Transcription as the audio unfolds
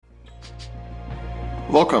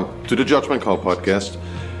Welcome to the Judgment Call podcast,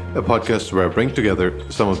 a podcast where I bring together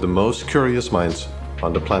some of the most curious minds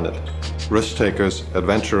on the planet. Risk takers,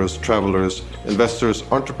 adventurers, travelers, investors,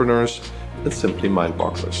 entrepreneurs, and simply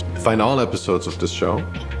mind-bogglers. To find all episodes of this show,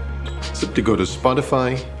 simply go to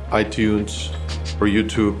Spotify, iTunes, or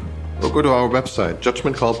YouTube, or go to our website,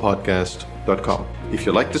 judgmentcallpodcast.com. If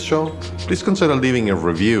you like this show, please consider leaving a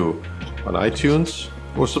review on iTunes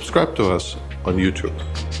or subscribe to us on YouTube.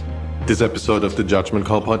 This episode of the Judgment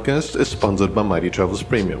Call podcast is sponsored by Mighty Travels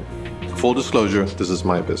Premium. Full disclosure, this is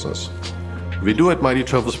my business. What we do at Mighty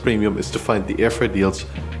Travels Premium is to find the airfare deals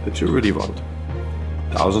that you really want.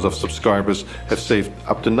 Thousands of subscribers have saved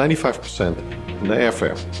up to 95% in their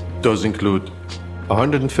airfare. Those include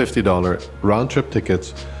 $150 round-trip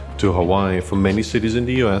tickets to Hawaii from many cities in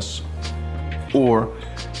the US, or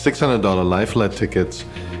 $600 lie-flat tickets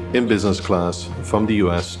in business class from the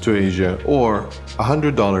US to Asia, or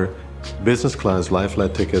 $100 business class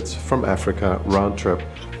lie-flat tickets from Africa round-trip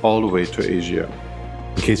all the way to Asia.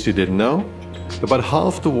 In case you didn't know, about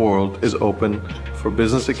half the world is open for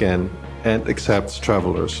business again and accepts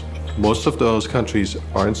travelers. Most of those countries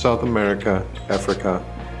are in South America, Africa,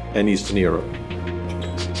 and Eastern Europe.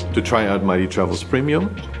 To try out Mighty Travels Premium,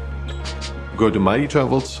 go to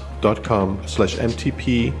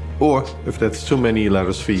mightytravels.com/MTP, or if that's too many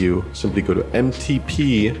letters for you, simply go to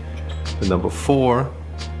MTP, the number 4,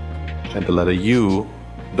 and the letter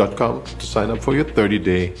U.com to sign up for your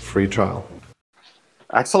 30-day free trial.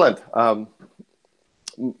 Excellent.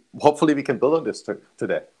 Hopefully we can build on this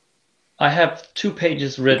today. I have 2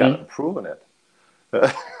 pages written. You've proven it.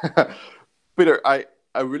 Peter, I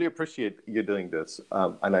really appreciate you doing this.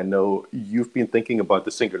 And I know you've been thinking about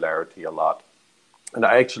the singularity a lot. And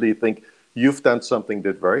I actually think you've done something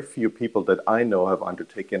that very few people that I know have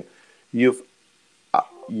undertaken.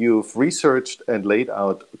 You've researched and laid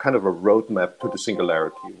out kind of a roadmap to the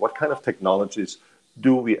singularity. What kind of technologies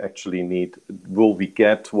do we actually need? Will we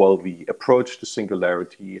get while we approach the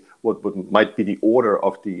singularity? What might be the order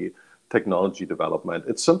of the technology development?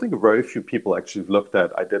 It's something very few people actually looked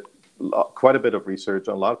at. I did quite a bit of research,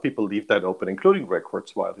 and a lot of people leave that open, including Ray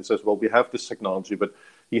Kurzweil. He says, well, we have this technology, but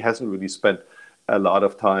he hasn't really spent a lot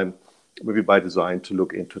of time, maybe by design, to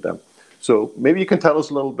look into them. So maybe you can tell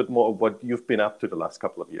us a little bit more of what you've been up to the last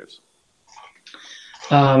couple of years.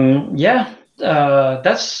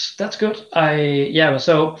 That's good. I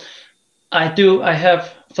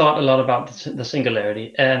have thought a lot about the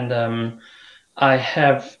singularity, and I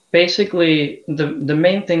have basically the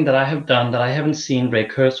main thing that I have done that I haven't seen Ray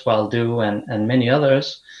Kurzweil do and many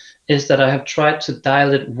others is that I have tried to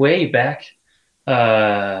dial it way back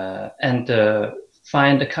and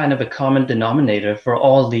find a kind of a common denominator for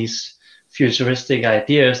all these futuristic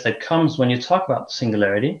ideas that comes when you talk about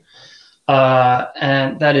singularity,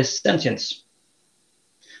 and that is sentience.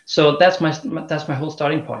 So that's my whole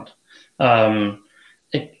starting point. I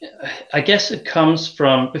guess it comes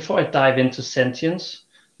from, before I dive into sentience,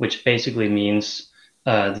 which basically means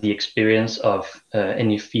the experience of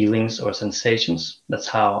any feelings or sensations. That's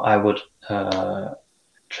how I would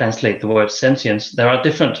translate the word sentience. There are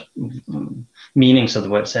different meanings of the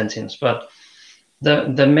word sentience, but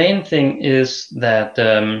the main thing is that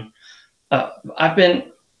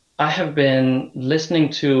I have been listening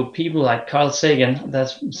to people like Carl Sagan.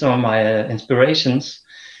 That's some of my inspirations,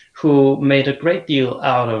 who made a great deal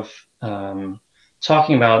out of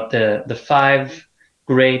talking about the 5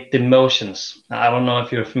 great demotions. I don't know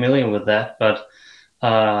if you're familiar with that, but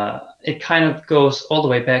it kind of goes all the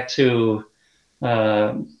way back to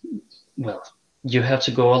you have to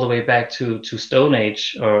go all the way back to Stone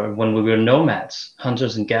Age, or when we were nomads,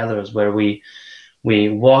 hunters and gatherers, where we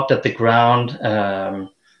walked at the ground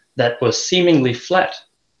that was seemingly flat,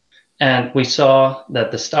 and we saw that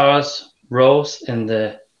the stars rose in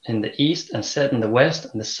the east and set in the west,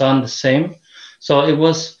 and the sun the same. So it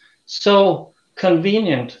was so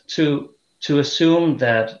convenient to assume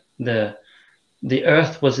that the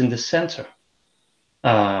Earth was in the center,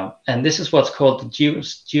 and this is what's called the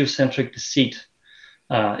geocentric deceit.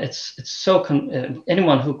 It's so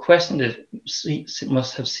anyone who questioned it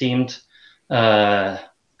must have seemed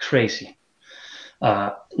crazy.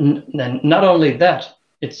 And not only that,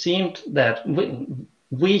 it seemed that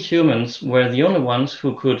we humans were the only ones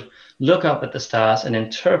who could look up at the stars and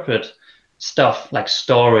interpret stuff like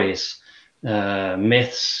stories,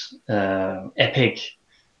 myths, epic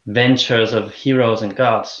ventures of heroes and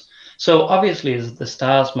gods. So obviously the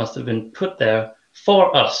stars must have been put there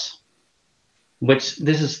for us, which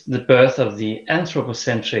this is the birth of the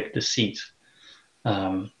anthropocentric deceit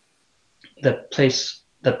that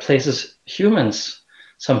places humans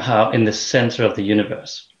somehow in the center of the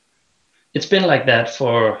universe. it's been like that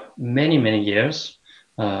for many, many years.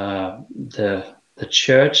 The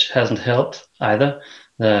church hasn't helped either.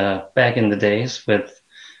 Back in the days with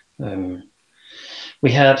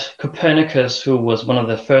we had Copernicus, who was one of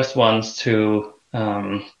the first ones to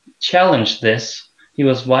challenge this. He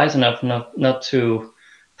was wise enough not to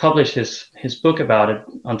publish his book about it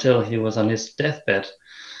until he was on his deathbed.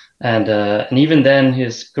 And even then,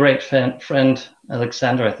 his great friend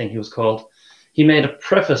Alexander, I think he was called, he made a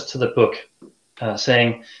preface to the book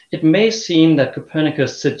saying, "It may seem that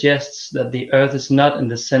Copernicus suggests that the Earth is not in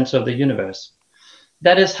the center of the universe.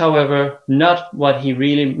 That is, however, not what he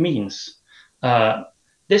really means.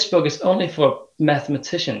 This book is only for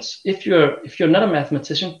mathematicians. If you're not a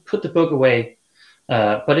mathematician, put the book away.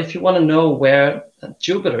 But if you want to know where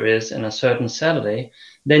Jupiter is in a certain Saturday,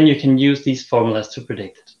 then you can use these formulas to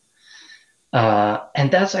predict it." And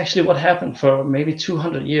that's actually what happened for maybe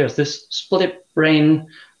 200 years. This split brain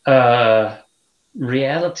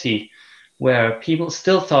reality where people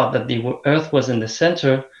still thought that the Earth was in the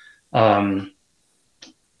center,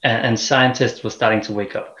 and scientists were starting to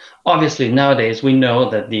wake up. Obviously, nowadays we know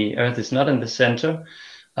that the Earth is not in the center,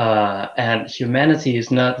 and humanity is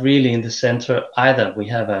not really in the center either. We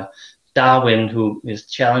have a Darwin who is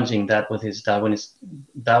challenging that with his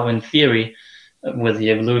Darwin theory, with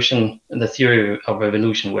the theory of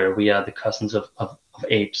evolution, where we are the cousins of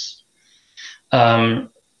apes.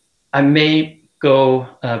 I may go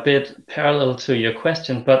a bit parallel to your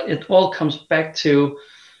question, but it all comes back to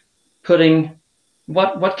putting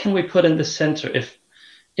what can we put in the center.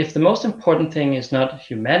 If the most important thing is not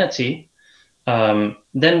humanity,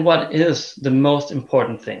 then what is the most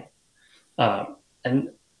important thing? And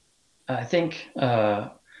I think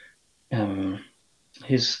so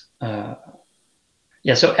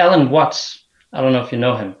Alan Watts, I don't know if you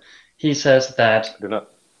know him. He says that. I do not.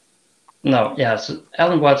 No, yeah. So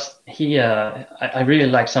Alan Watts, I really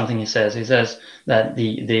like something he says. He says that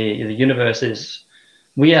the universe is,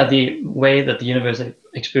 we are the way that the universe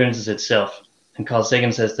experiences itself, and Carl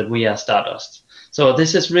Sagan says that we are stardust. So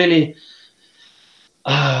this is really,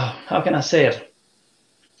 how can I say it?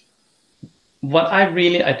 What I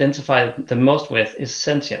really identify the most with is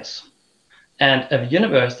sentience. And a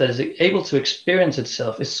universe that is able to experience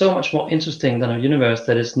itself is so much more interesting than a universe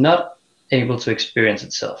that is not able to experience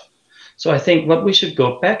itself. So I think what we should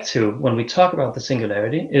go back to when we talk about the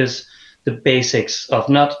singularity is the basics of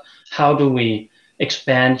not how do we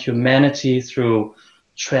expand humanity through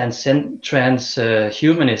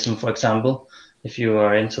transhumanism, for example, if you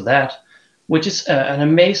are into that, which is an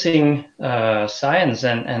amazing science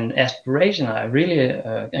and aspiration. I really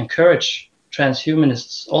encourage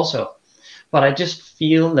transhumanists also. But I just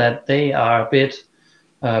feel that they are a bit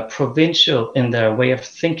provincial in their way of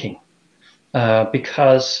thinking,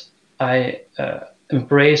 because I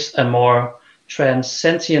embrace a more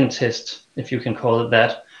transcendentist, if you can call it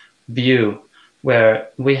that, view, where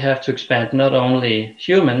we have to expand not only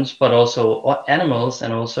humans, but also animals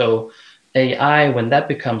and also AI when that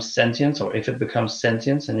becomes sentience, or if it becomes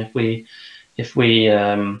sentience, and if we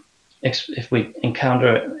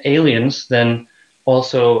encounter aliens, then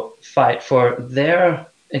also fight for their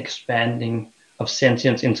expanding of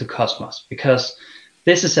sentience into cosmos, because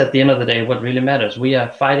this is at the end of the day what really matters. We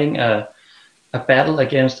are fighting a battle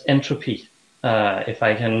against entropy, if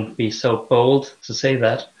I can be so bold to say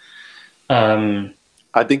that. I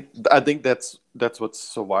think that's what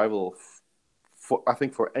survival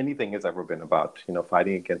for anything has ever been about.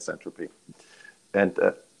 Fighting against entropy, and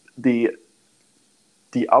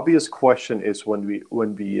the obvious question is when we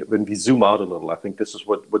zoom out a little. I think this is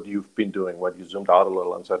what you've been doing. When you zoomed out a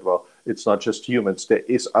little and said, well, it's not just humans. There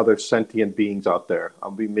is other sentient beings out there.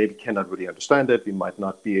 We maybe cannot really understand it. We might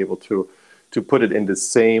not be able to put it in the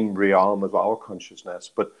same realm of our consciousness.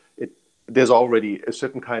 But there's already a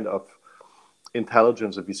certain kind of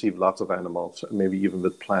intelligence that we see with lots of animals, maybe even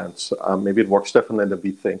with plants. Maybe it works differently than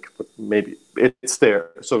we think, but maybe it's there.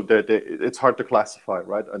 So it's hard to classify,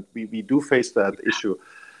 right? And we do face that issue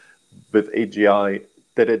with AGI,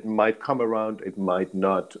 that it might come around, it might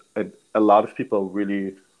not. And a lot of people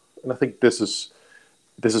really, and I think this is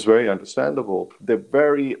very understandable, they're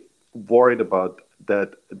very worried about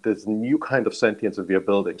that this new kind of sentience that we are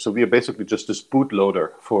building. So we are basically just this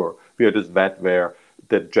bootloader we are this wetware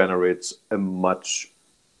that generates a much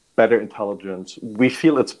better intelligence. We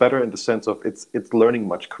feel it's better in the sense of it's learning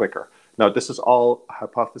much quicker. Now, this is all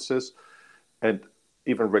hypothesis, and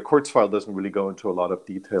even Ray Kurzweil doesn't really go into a lot of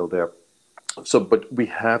detail there. So, but we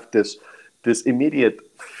have this immediate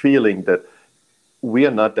feeling that we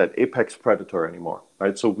are not that apex predator anymore,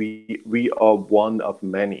 right? So we are one of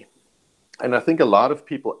many. And I think a lot of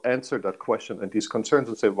people answer that question and these concerns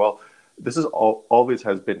and say, well, this is always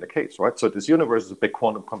has been the case, right? So this universe is a big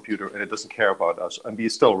quantum computer, and it doesn't care about us, and we're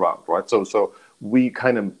still around, right? So we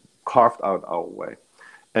kind of carved out our way,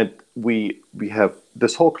 and we have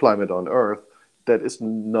this whole climate on Earth that is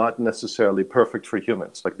not necessarily perfect for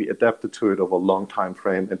humans. Like, we adapted to it over a long time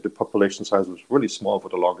frame, and the population size was really small for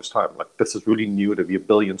the longest time. Like, this is really new that we have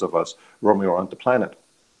billions of us roaming around the planet.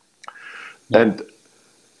 Yeah. And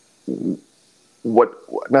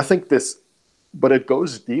I think this, but it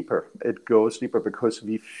goes deeper. It goes deeper because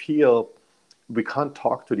we feel we can't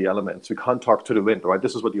talk to the elements. We can't talk to the wind, right?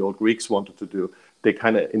 This is what the old Greeks wanted to do. They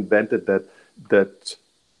kind of invented that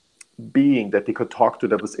being that they could talk to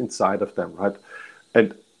that was inside of them, right?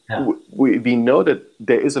 And we know that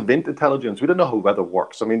there is a wind intelligence. We don't know how weather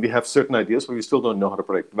works. I mean, we have certain ideas, but we still don't know how to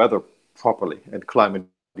predict weather properly. And climate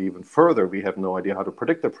even further, we have no idea how to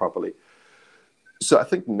predict it properly. So I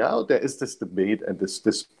think now there is this debate and this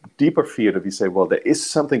deeper fear that we say, well, there is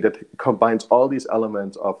something that combines all these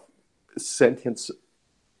elements of sentience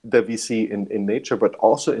that we see in nature, but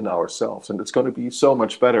also in ourselves. And it's going to be so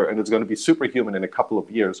much better, and it's going to be superhuman in a couple of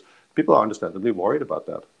years. People are understandably worried about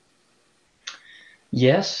that.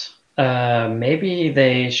 Yes, maybe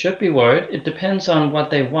they should be worried. It depends on what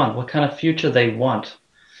they want, what kind of future they want.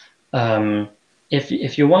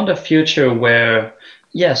 If you want a future where,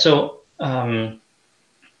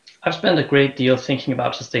 I've spent a great deal thinking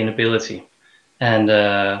about sustainability, and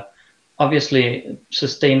obviously,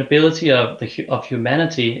 sustainability of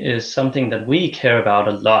humanity is something that we care about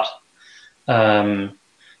a lot.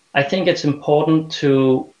 I think it's important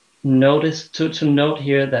to note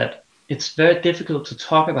here that it's very difficult to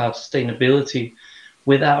talk about sustainability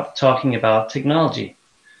without talking about technology.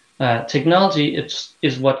 Technology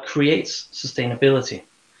is what creates sustainability.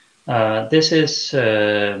 This is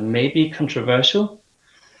maybe controversial,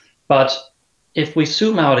 but if we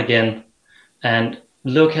zoom out again and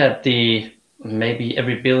look at maybe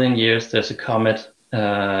every billion years there's a comet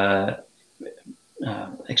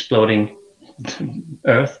exploding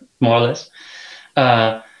Earth, more or less.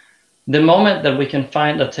 The moment that we can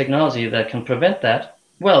find a technology that can prevent that,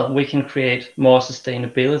 well, we can create more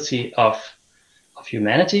sustainability of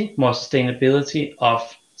humanity, more sustainability of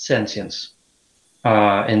sentience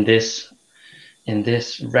in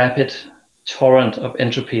this rapid torrent of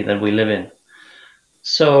entropy that we live in.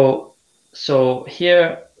 So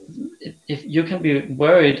here, if you can be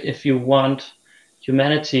worried if you want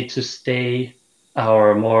humanity to stay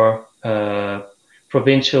our more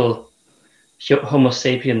provincial Homo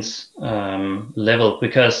sapiens level,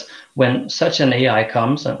 because when such an AI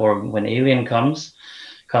comes, or when alien come,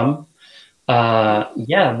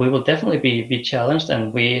 we will definitely be challenged,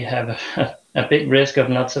 and we have a big risk of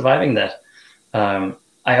not surviving that.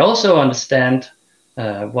 I also understand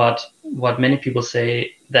what many people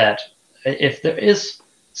say, that if there is,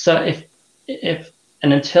 if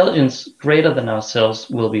an intelligence greater than ourselves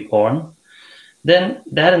will be born, then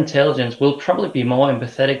that intelligence will probably be more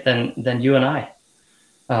empathetic than you and I.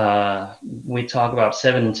 We talk about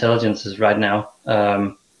 7 intelligences right now,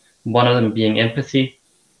 one of them being empathy.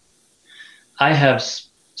 I have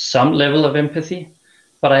some level of empathy,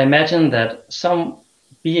 but I imagine that some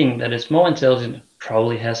being that is more intelligent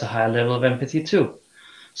probably has a higher level of empathy too.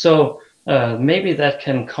 So maybe that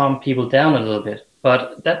can calm people down a little bit,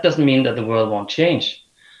 but that doesn't mean that the world won't change.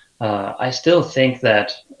 I still think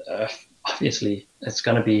that obviously it's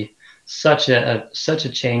going to be such a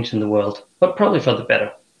change in the world, but probably for the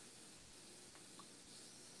better.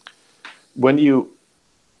 When you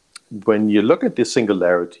look at this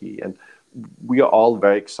singularity, and we are all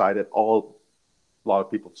very excited, a lot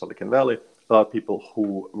of people in Silicon Valley, a lot of people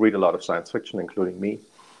who read a lot of science fiction, including me,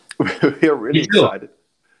 we are really excited.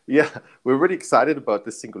 Yeah, we're really excited about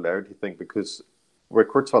this singularity thing, because Ray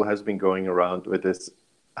Kurzweil has been going around with this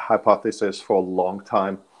hypothesis for a long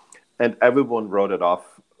time, and everyone wrote it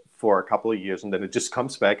off for a couple of years, and then it just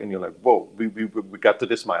comes back, and you're like, whoa, we got to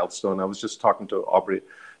this milestone. I was just talking to Aubrey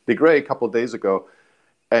de Grey a couple of days ago,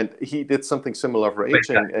 and he did something similar for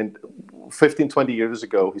aging. And 15, 20 years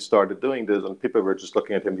ago, he started doing this, and people were just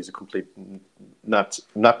looking at him. He's a complete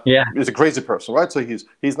he's a crazy person, right? So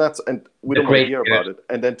he's nuts, and we don't want to hear about it.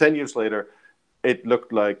 And then 10 years later, it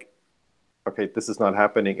looked like, okay, this is not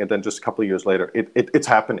happening. And then just a couple of years later, it's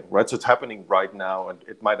happening, right? So it's happening right now, and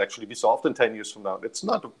it might actually be solved in 10 years from now. It's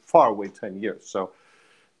not far away, 10 years. So,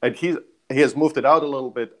 and he has moved it out a little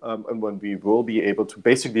bit, and when we will be able to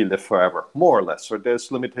basically live forever, more or less. So there's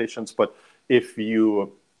limitations, but if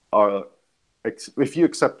you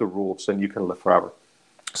accept the rules, then you can live forever.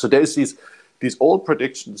 So there's these old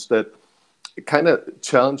predictions that kind of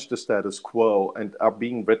challenge the status quo and are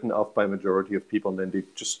being written off by a majority of people, and then they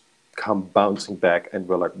just come bouncing back, and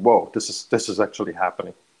we're like, whoa, this is actually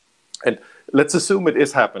happening. And let's assume it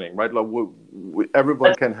is happening, right? Like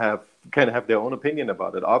everyone can have their own opinion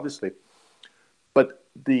about it, obviously. But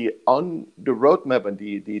the roadmap and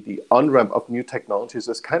the on-ramp of new technologies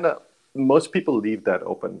is kind of, most people leave that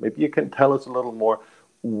open. Maybe you can tell us a little more.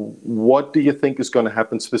 What do you think is going to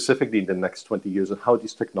happen specifically in the next 20 years, and how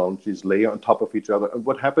these technologies layer on top of each other, and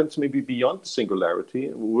what happens maybe beyond the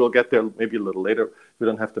singularity? We'll get there maybe a little later. We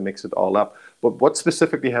don't have to mix it all up. But what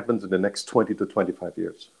specifically happens in the next 20 to 25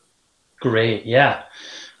 years? Great, yeah.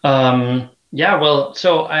 Yeah, well,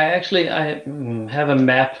 so I have a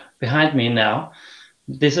map behind me now.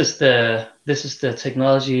 This is the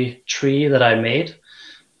technology tree that I made.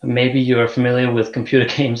 Maybe you're familiar with computer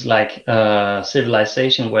games like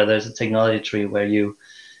Civilization, where there's a technology tree where you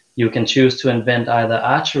can choose to invent either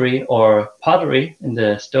archery or pottery in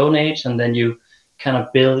the Stone Age, and then you kind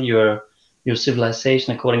of build your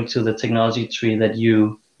civilization according to the technology tree that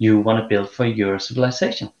you want to build for your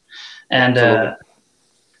civilization. And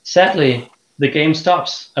sadly, the game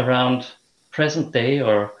stops around present day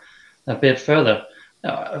or a bit further.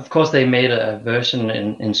 Of course, they made a version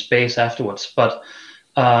in space afterwards, but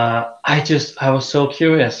I was so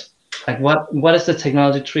curious. Like, what is the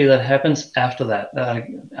technology tree that happens after that?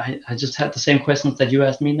 I just had the same questions that you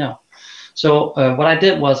asked me now. So what I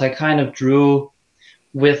did was I kind of drew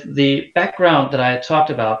with the background that I talked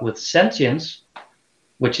about with Sentience,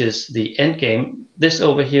 which is the end game. This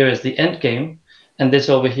over here is the end game, and this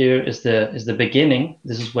over here is the beginning.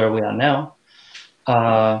 This is where we are now.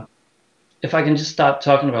 If I can just start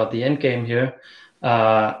talking about the end game here,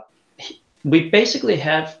 we basically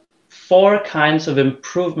have 4 kinds of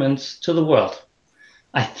improvements to the world.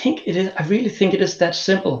 I really think it is that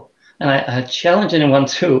simple, and I challenge anyone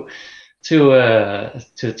to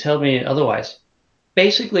tell me otherwise.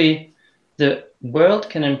 Basically, the world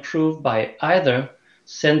can improve by either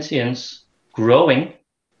sentience growing.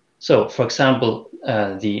 So, for example,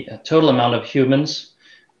 the total amount of humans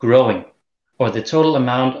growing, or the total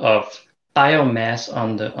amount of biomass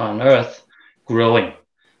on Earth growing.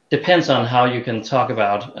 Depends on how you can talk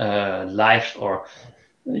about life, or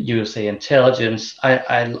you say intelligence.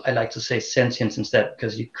 I like to say sentience instead,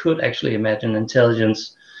 because you could actually imagine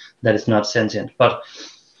intelligence that is not sentient. But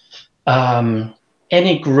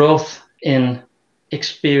any growth in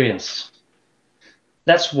experience,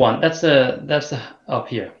 that's one. That's the up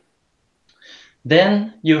here.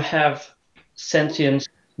 Then you have sentience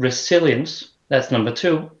resilience. That's number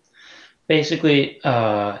 2. Basically,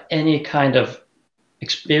 any kind of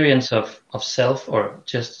experience of self, or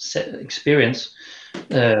just experience,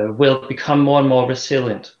 will become more and more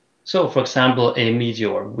resilient. So, for example, a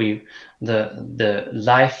meteor, the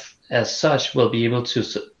life as such will be able to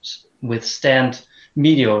withstand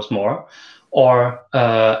meteors more, or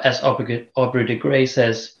as Aubrey de Grey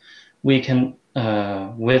says, we can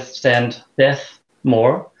withstand death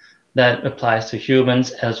more. That applies to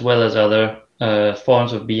humans as well as other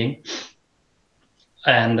forms of being.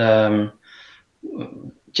 And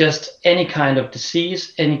just any kind of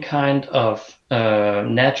disease, any kind of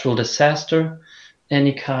natural disaster,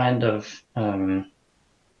 any kind of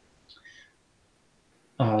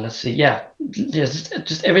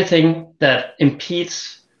just everything that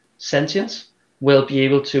impedes sentience will be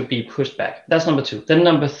able to be pushed back. That's number 2. Then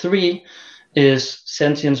number 3 is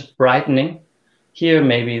sentience brightening. Here,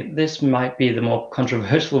 maybe this might be the more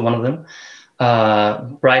controversial one of them.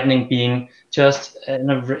 Brightening being just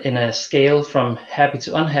in a scale from happy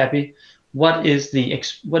to unhappy. What is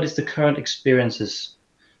the current experiences?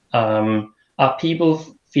 Are people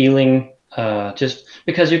feeling just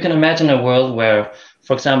because you can imagine a world where,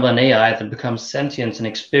 for example, an AI that becomes sentient and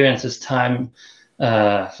experiences time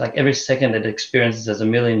like every second it experiences as a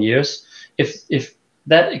million years. If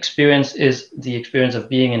that experience is the experience of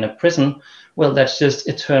being in a prison, well, that's just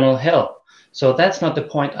eternal hell. So that's not the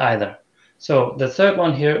point either. So the third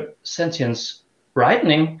one here, sentience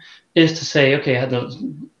brightening, is to say, okay,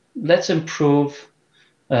 let's improve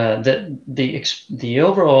the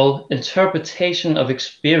overall interpretation of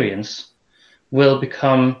experience will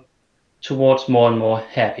become towards more and more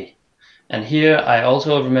happy. And here I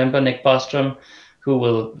also remember Nick Bostrom, who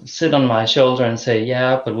will sit on my shoulder and say,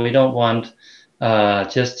 yeah, but we don't want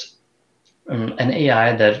just an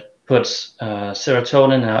AI that puts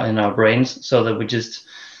serotonin in our brains so that we just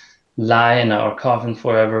lie in our coffin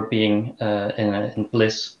forever being in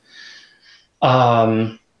bliss.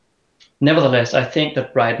 Nevertheless, I think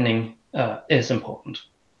that brightening is important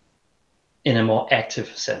in a more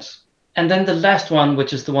active sense. And then the last one,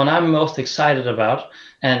 which is the one I'm most excited about,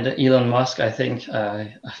 and Elon Musk, I think,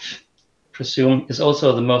 I presume, is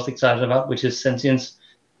also the most excited about, which is sentience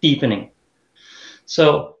deepening.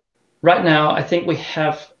 So right now, I think we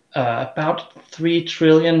have about 3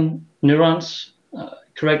 trillion neurons.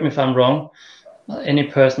 Correct me if I'm wrong. Any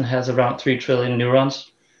person has around 3 trillion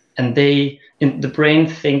neurons, and the brain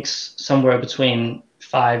thinks somewhere between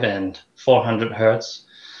 5 and 400 hertz,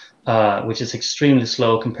 which is extremely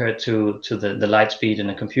slow compared to the light speed in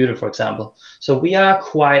a computer, for example. So we are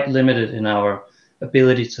quite limited in our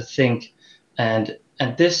ability to think, and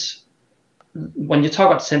this, when you talk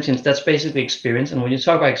about sentience, that's basically experience, and when you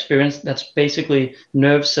talk about experience, that's basically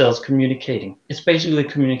nerve cells communicating. It's basically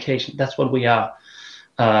communication. That's what we are.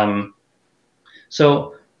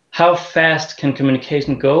 So how fast can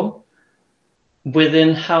communication go?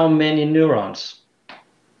 Within how many neurons?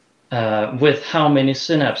 With how many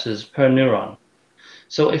synapses per neuron?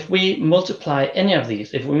 So if we multiply any of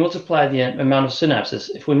these, if we multiply the amount of synapses,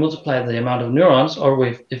 if we multiply the amount of neurons, or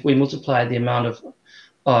if we multiply the amount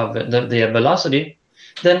of the velocity,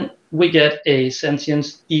 then we get a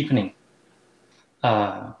sentience deepening.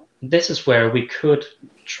 This is where we could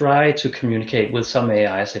try to communicate with some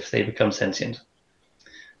AIs if they become sentient.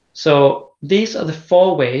 So these are the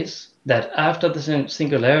 4 ways that after the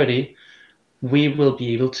singularity, we will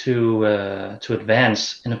be able to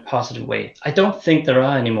advance in a positive way. I don't think there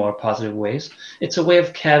are any more positive ways. It's a way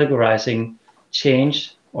of categorizing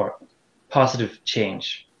change or positive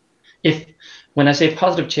change. When I say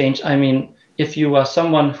positive change, I mean if you are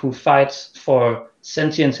someone who fights for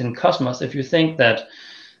sentience in cosmos, if you think that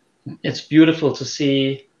it's beautiful to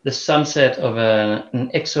see the sunset of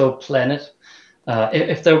an exoplanet,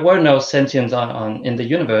 if there were no sentience in the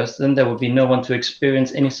universe, then there would be no one to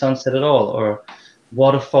experience any sunset at all, or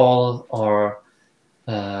waterfall, or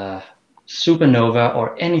supernova,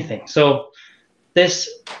 or anything. So this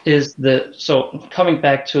is so coming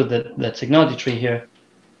back to the technology tree here,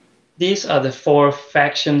 these are the 4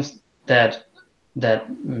 factions that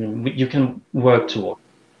you can work toward.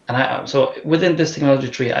 And so within this technology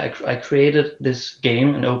tree, I created this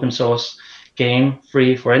game, an open source game,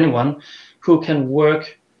 free for anyone who can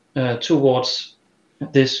work towards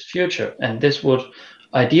this future. And this would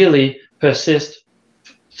ideally persist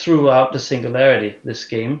throughout the singularity, this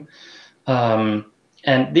game. And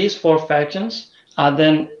these 4 factions are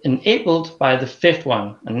then enabled by the 5th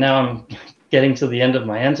one. And now I'm getting to the end of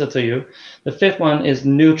my answer to you. The 5th one is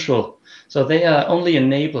neutral. So they are only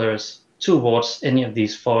enablers towards any of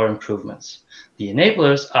these 4 improvements. The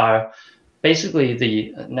enablers are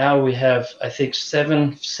basically now we have, I think,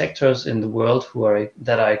 7 sectors in the world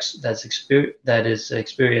that is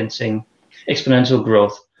experiencing exponential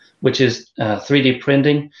growth, which is 3D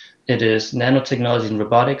printing, it is nanotechnology and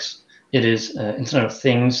robotics, it is Internet of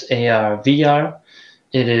Things, AR, VR,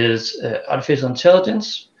 it is artificial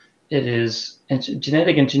intelligence, it is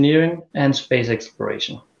genetic engineering, and space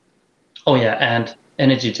exploration. Oh yeah, and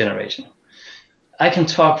energy generation. I can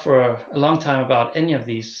talk for a long time about any of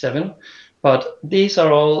these 7, but these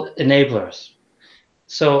are all enablers.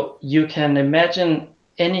 So you can imagine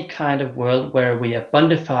any kind of world where we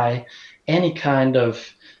abundify any kind of,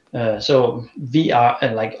 so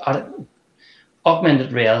VR, like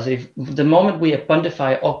augmented reality. The moment we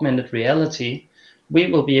abundify augmented reality, we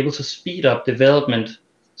will be able to speed up development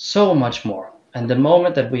so much more. And the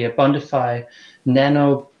moment that we abundify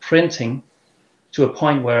nano printing to a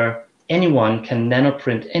point where anyone can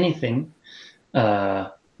nanoprint anything,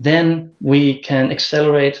 then we can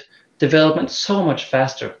accelerate development so much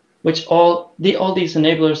faster, which all these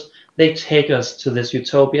enablers, they take us to this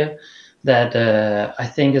utopia that I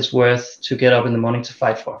think is worth to get up in the morning to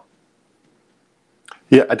fight for.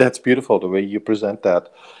 Yeah, that's beautiful, the way you present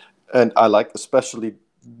that. And I like especially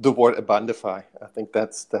the word abundify. I think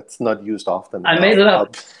that's not used often. I made it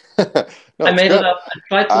up. No, I made good. it up. I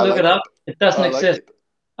tried to look it up. It doesn't exist. It.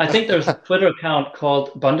 I think there's a Twitter account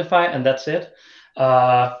called Bundify, and that's it.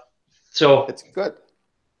 So it's good.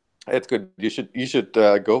 It's good. You should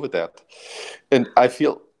go with that. And I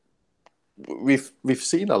feel we've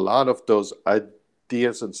seen a lot of those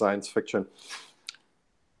ideas in science fiction.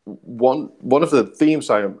 One of the themes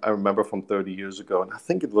I remember from 30 years ago, and I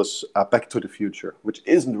think it was Back to the Future, which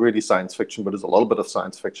isn't really science fiction, but is a little bit of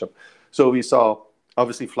science fiction. So we saw,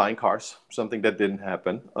 obviously, flying cars, something that didn't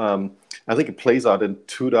happen. I think it plays out in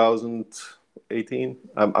 2018.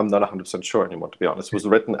 I'm not 100% sure anymore, to be honest. It was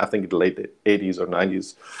written, I think, in the late 80s or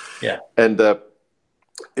 90s. Yeah. And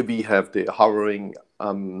we have the hovering,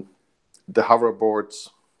 the hoverboards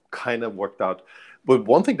kind of worked out. But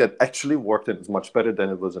one thing that actually worked and is much better than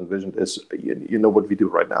it was envisioned is, what we do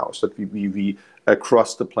right now is that we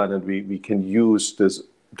across the planet, we can use this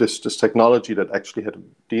technology that actually had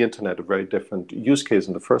the internet a very different use case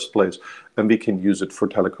in the first place, and we can use it for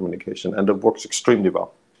telecommunication, and it works extremely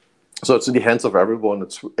well. So it's in the hands of everyone.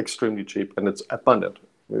 It's extremely cheap and it's abundant.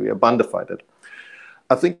 We abundified it.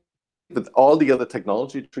 I think with all the other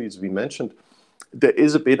technology trees we mentioned, there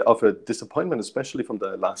is a bit of a disappointment, especially from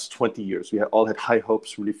the last 20 years. We all had high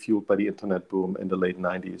hopes, really fueled by the internet boom in the late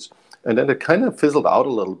 90s. And then it kind of fizzled out a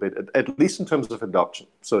little bit, at least in terms of adoption.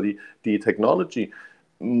 So the technology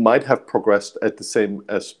might have progressed at the same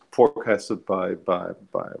as forecasted by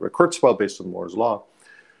Kurzweil based on Moore's law,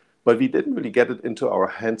 but we didn't really get it into our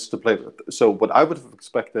hands to play with. So what I would have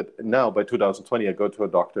expected now, by 2020, I go to a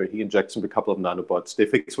doctor, he injects me a couple of nanobots, they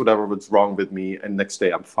fix whatever was wrong with me, and next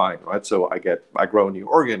day I'm fine, right? So I grow a new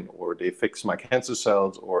organ, or they fix my cancer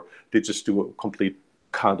cells, or they just do a complete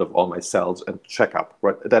count of all my cells and check up,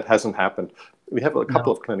 right? That hasn't happened. We have a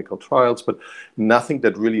couple of clinical trials, but nothing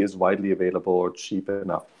that really is widely available or cheap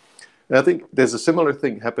enough. And I think there's a similar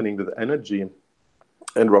thing happening with energy.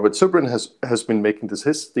 And Robert Zubrin has been making this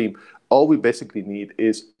his theme. All we basically need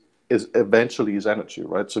is eventually is energy,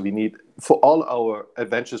 right? So we need, for all our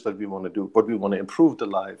adventures that we want to do, but we want to improve the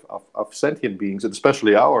life of sentient beings, and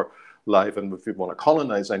especially our life. And if we want to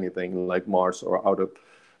colonize anything like Mars or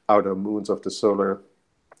outer moons of the solar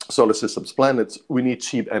system's planets, we need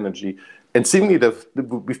cheap energy. And seemingly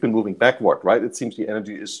we've been moving backward, right? It seems the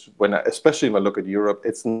energy is, especially when I look at Europe,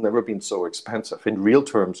 it's never been so expensive. In real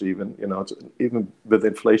terms, even, even with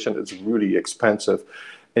inflation, it's really expensive.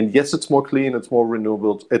 And yes, it's more clean, it's more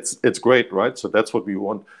renewable, it's great, right? So that's what we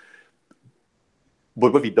want.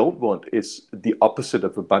 But what we don't want is the opposite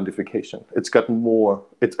of abundification. It's gotten more,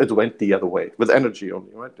 it went the other way, with energy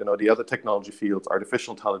only, right? The other technology fields,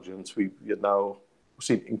 artificial intelligence, we now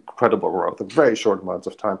seen incredible growth in very short amounts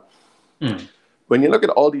of time. When you look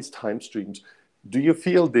at all these time streams, do you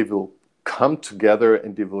feel they will come together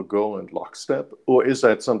and they will go in lockstep? Or is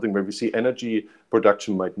that something where we see energy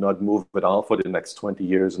production might not move at all for the next 20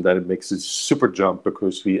 years, and then it makes a super jump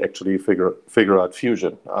because we actually figure out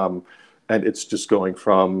fusion? And it's just going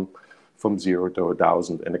from 0 to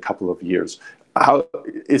 1,000 in a couple of years. How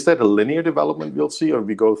is that a linear development we'll see, or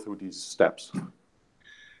we go through these steps?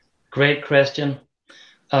 Great question.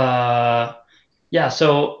 Yeah,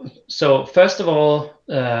 so first of all,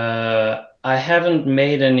 I haven't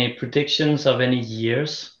made any predictions of any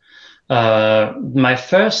years. My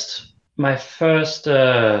first task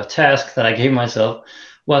that I gave myself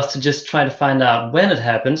was to just try to find out when it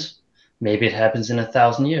happens. Maybe it happens in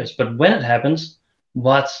 1,000 years, but when it happens,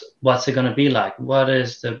 what's it going to be like? What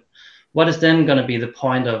is then going to be the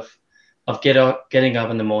point of getting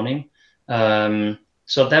up in the morning?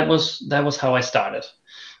 So that was how I started.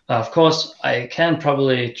 Of course, I can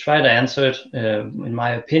probably try to answer it in my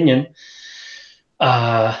opinion.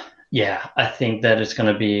 Yeah, I think that it's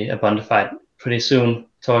going to be abundified pretty soon,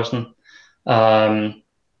 Torsten.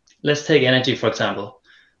 Let's take energy, for example.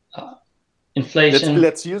 Inflation.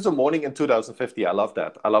 Let's use a morning in 2050. I love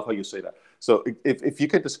that. I love how you say that. So if you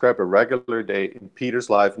could describe a regular day in Peter's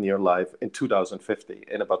life, in your life, in 2050,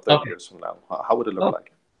 in about 30 years from now, how would it look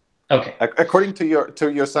like? Okay. According to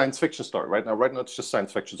your science fiction story, right now it's just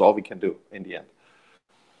science fiction. It's all we can do in the end.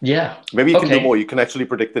 Yeah. Maybe you can do more. You can actually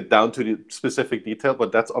predict it down to the specific detail,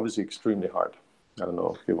 but that's obviously extremely hard. I don't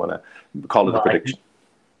know if you want to call it a prediction.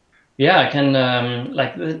 Yeah, I can.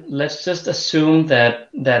 Let's just assume that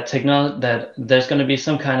there's going to be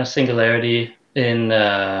some kind of singularity in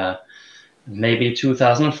maybe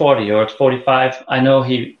 2040 or 45. I know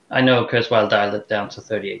Kurzweil dialed it down to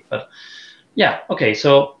 38, but yeah. Okay,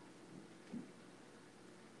 so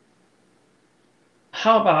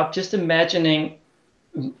how about just imagining,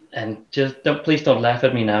 and please don't laugh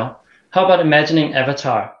at me now. How about imagining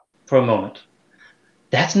Avatar for a moment?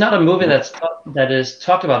 That's not a movie that is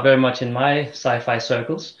talked about very much in my sci-fi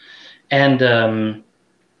circles, and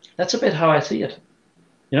that's a bit how I see it,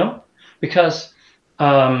 because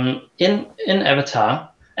in Avatar,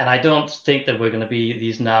 and I don't think that we're going to be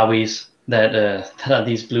these Nawis that are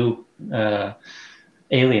these blue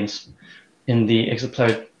aliens in the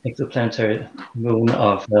exoplanetary moon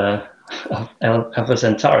of Alpha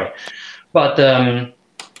Centauri, but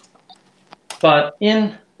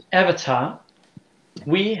in Avatar,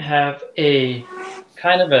 we have a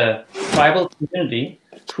kind of a tribal community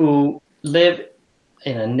who live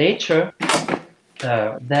in a nature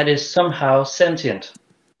that is somehow sentient,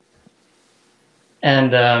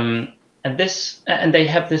 and they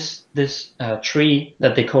have this tree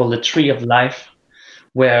that they call the Tree of Life,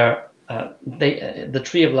 where the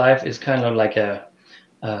Tree of Life is kind of like a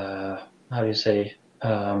how do you say?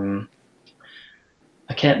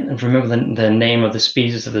 I can't remember the name of the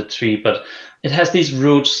species of the tree, but it has these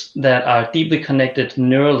roots that are deeply connected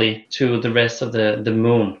neurally to the rest of the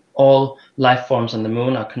moon. All life forms on the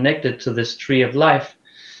moon are connected to this Tree of Life,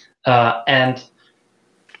 And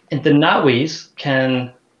the Nawis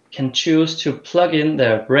can choose to plug in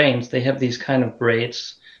their brains. They have these kind of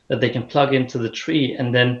braids that they can plug into the tree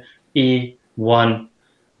and then be one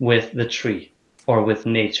with the tree or with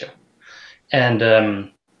nature.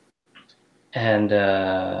 And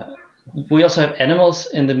we also have animals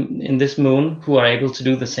in this moon who are able to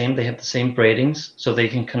do the same. They have the same braidings, so they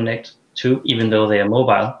can connect to, even though they are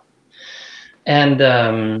mobile. And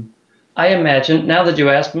I imagine, now that you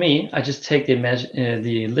ask me, I just take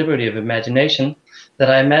the liberty of imagination, that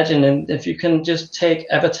I imagine if you can just take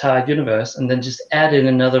Avatar universe and then just add in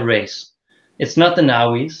another race. It's not the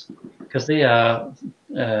Nawis, because they are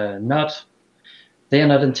not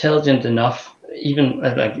intelligent enough. Even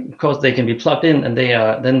of course they can be plugged in, and they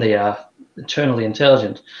are eternally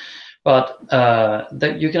intelligent. But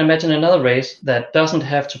you can imagine another race that doesn't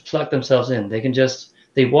have to plug themselves in.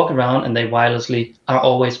 They walk around and they wirelessly are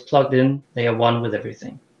always plugged in. They are one with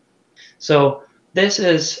everything. So this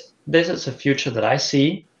is a future that I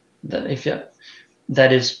see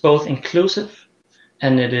that is both inclusive,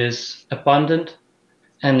 and it is abundant,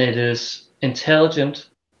 and it is intelligent,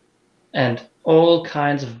 and all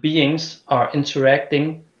kinds of beings are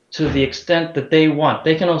interacting to the extent that they want.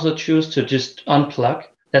 They can also choose to just unplug.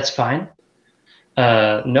 That's fine.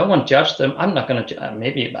 No one judged them. I'm not going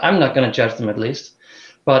to judge them, at least.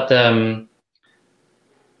 But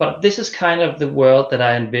this is kind of the world that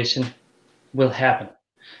I envision will happen.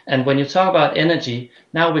 And when you talk about energy,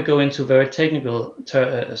 now we go into very technical,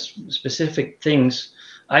 specific things.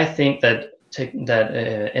 I think that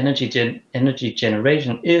energy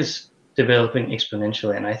generation is developing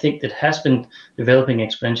exponentially, and I think it has been developing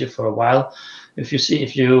exponentially for a while. I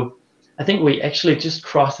think we actually just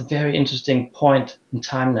crossed a very interesting point in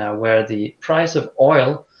time now, where the price of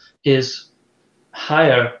oil is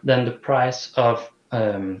higher than the price of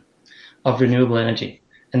renewable energy,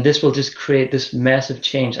 and this will just create this massive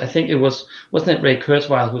change. I think wasn't it Ray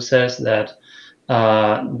Kurzweil who says that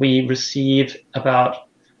we receive about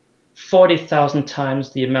 40,000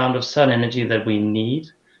 times the amount of sun energy that we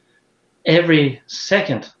need every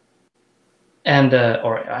second, and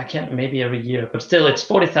or I can't, maybe every year, but still it's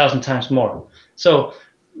 40,000 times more. So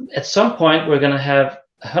at some point we're going to have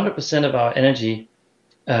 100% of our energy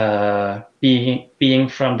being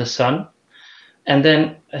from the sun, and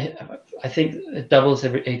then I think it doubles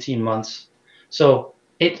every 18 months. So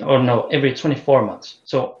every 24 months.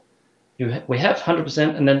 So we have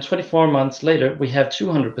 100%, and then 24 months later we have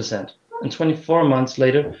 200%, and 24 months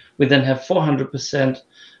later we then have 400%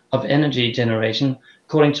 of energy generation,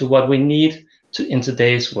 according to what we need in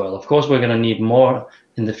today's world. Of course, we're going to need more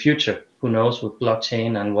in the future. Who knows, with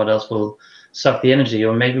blockchain and what else will suck the energy,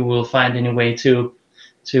 or maybe we'll find any way to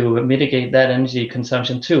mitigate that energy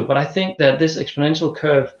consumption too. But I think that this exponential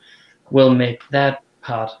curve will make that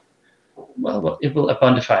part, well, it will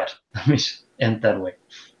abundify it. Let me end that way.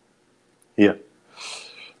 Yeah.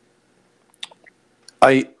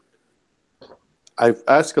 I've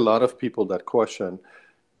asked a lot of people that question,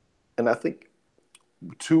 and I think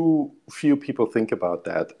too few people think about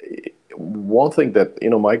that. One thing that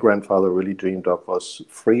my grandfather really dreamed of was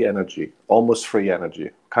free energy, almost free energy,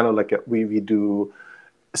 kind of like we do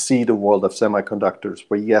see the world of semiconductors,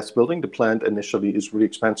 where yes, building the plant initially is really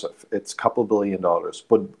expensive. It's a couple $2 billion,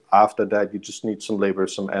 but after that you just need some labor,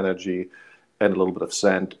 some energy, and a little bit of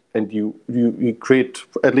sand, and you create,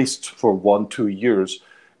 at least for 1-2 years,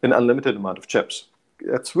 an unlimited amount of chips.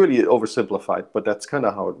 That's really oversimplified, but that's kind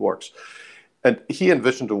of how it works. And he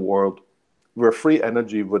envisioned a world where free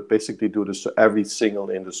energy would basically do this to every single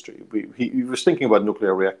industry. He was thinking about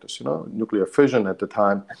nuclear reactors, nuclear fission at the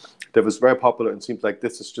time. That was very popular, and seemed like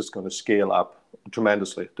this is just going to scale up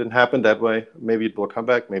tremendously. Didn't happen that way. Maybe it will come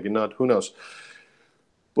back, maybe not. Who knows?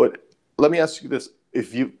 But let me ask you this: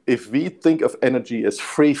 if we think of energy as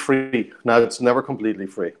free, now it's never completely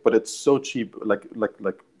free, but it's so cheap, like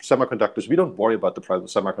semiconductors. We don't worry about the price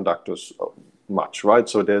of semiconductors much, right?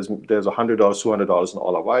 So there's $100, $200 in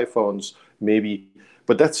all our iPhones, maybe,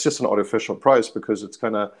 but that's just an artificial price, because it's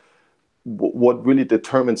kind of what really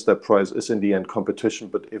determines that price is in the end competition.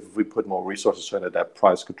 But if we put more resources in it, that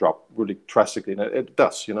price could drop really drastically, and it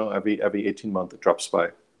does. Every 18 months it drops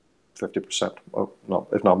by 50%, or no,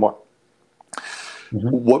 if not more. Mm-hmm.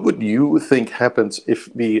 What would you think happens if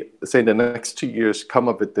we, say, in the next 2 years come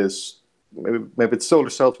up with this? Maybe it's solar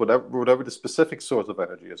cells, whatever the specific source of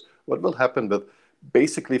energy is. What will happen with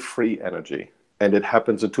basically free energy, and it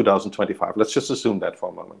happens in 2025? Let's just assume that for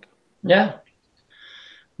a moment. Yeah.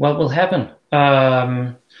 What will happen?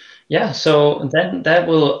 So then that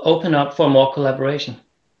will open up for more collaboration.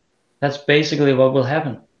 That's basically what will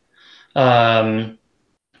happen.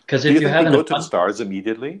 Because if you think we go to the stars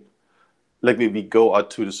immediately? Like we go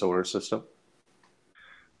out to the solar system?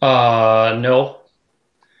 No,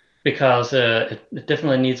 because it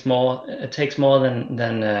definitely needs more. It takes more than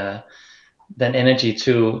energy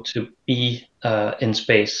to be in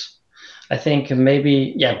space. I think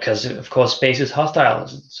maybe, yeah, because of course space is hostile.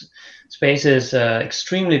 Space is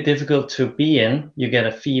extremely difficult to be in. You get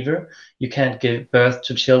a fever. You can't give birth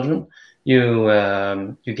to children. You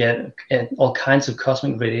get all kinds of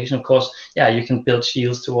cosmic radiation. Of course, yeah, you can build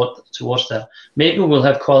shields towards that. Maybe we'll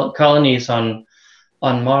have colonies on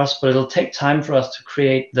Mars, but it'll take time for us to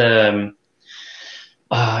create the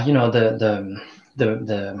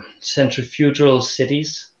centrifugal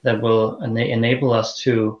cities that will enable us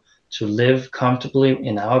to live comfortably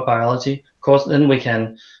in our biology. Of course, then we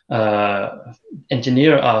can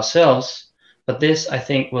engineer ourselves, but this I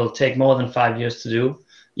think will take more than 5 years to do,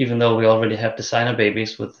 even though we already have designer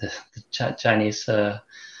babies with the Chinese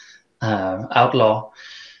outlaw.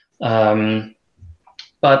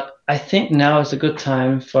 But I think now is a good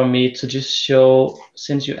time for me to just show,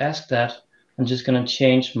 since you asked that, I'm just going to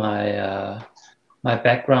change my my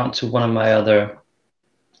background to one of my other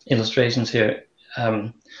illustrations here.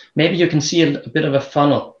 Maybe you can see a bit of a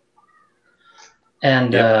funnel,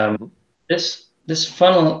 and this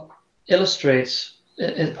funnel illustrates.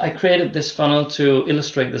 I created this funnel to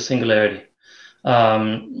illustrate the singularity.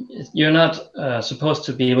 You're not supposed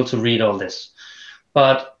to be able to read all this,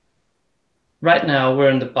 but right now we're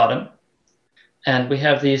in the bottom, and we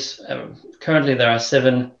have these. Currently, there are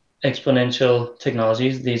 7 exponential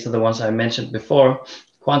technologies. These are the ones I mentioned before: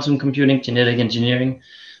 quantum computing, genetic engineering,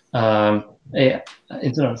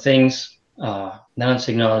 Internet of Things,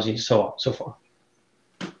 nanotechnology, so on, so forth.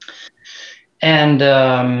 And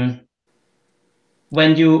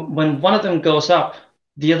when one of them goes up,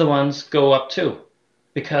 the other ones go up too,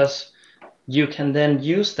 because you can then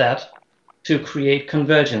use that to create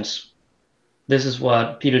convergence. This is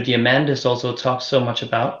what Peter Diamandis also talks so much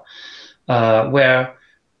about, where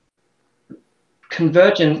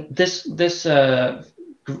convergence, this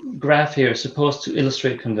graph here is supposed to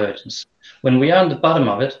illustrate convergence. When we are on the bottom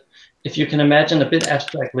of it, if you can imagine a bit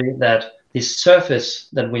abstractly that the surface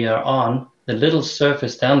that we are on, the little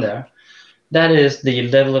surface down there, that is the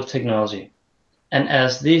level of technology. And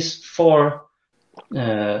as these 7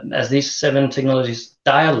 technologies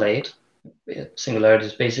dilate, singularity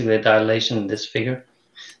is basically a dilation in this figure,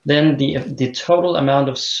 then the total amount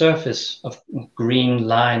of surface of green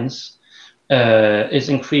lines is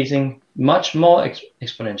increasing much more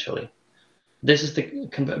exponentially. This is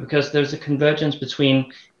because there's a convergence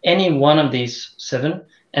between any one of these 7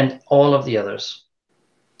 and all of the others.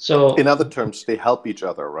 So in other terms, they help each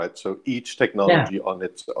other, right? So each technology on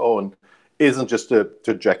its own isn't just a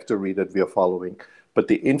trajectory that we are following, but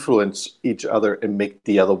they influence each other and make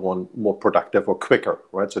the other one more productive or quicker,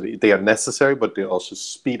 right? So they are necessary, but they also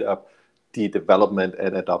speed up the development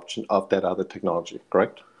and adoption of that other technology,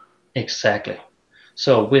 correct? Exactly.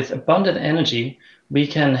 So with abundant energy, we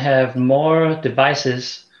can have more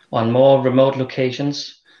devices on more remote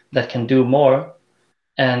locations that can do more.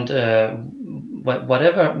 And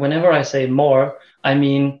whenever I say more, I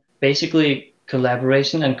mean basically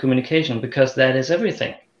collaboration and communication, because that is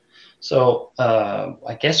everything. So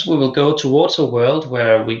I guess we will go towards a world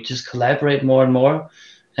where we just collaborate more and more,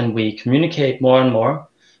 and we communicate more and more.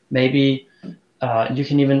 Maybe you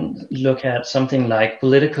can even look at something like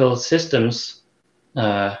political systems.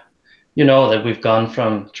 That we've gone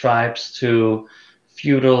from tribes to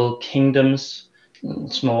feudal kingdoms,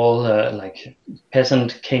 small like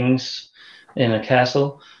peasant kings in a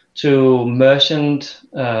castle, to merchant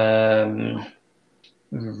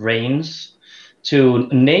reigns, to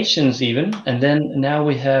nations even, and then now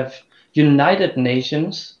we have united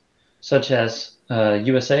nations such as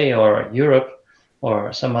USA or Europe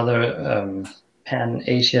or some other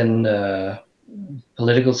pan-Asian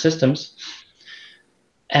political systems.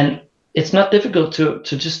 And it's not difficult to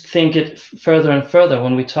just think it further and further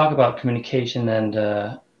when we talk about communication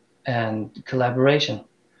and collaboration,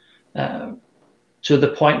 to the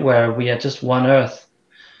point where we are just one Earth.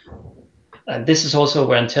 This is also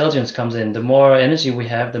where intelligence comes in. The more energy we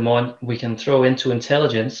have, the more we can throw into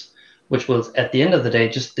intelligence, which will, at the end of the day,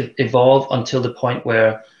 just evolve until the point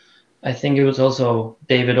where, I think it was also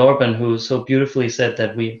David Orban who so beautifully said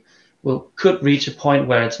that we could reach a point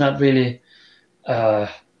where you can't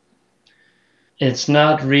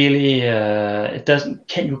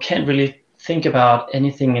really think about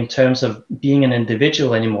anything in terms of being an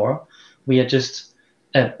individual anymore. We are just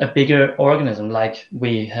a bigger organism. Like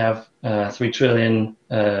we have 3 trillion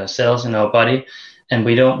cells in our body, and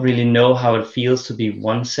we don't really know how it feels to be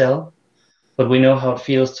one cell, but we know how it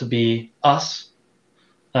feels to be us.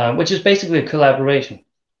 which is basically a collaboration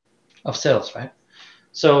of cells, right?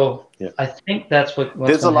 So Yeah. I think that's what's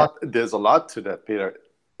There's going a to happen. lot. There's a lot to that, Peter.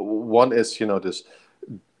 One is, this.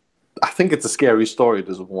 I think it's a scary story.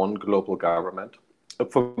 There's one global government.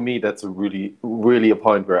 For me, that's a really, really a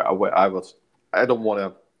point where I was. I don't want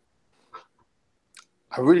to.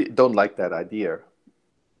 I really don't like that idea.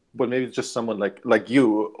 But maybe it's just someone like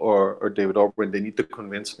you or David Orban. They need to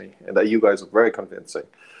convince me, and that you guys are very convincing.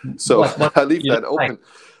 So What I leave you that don't like?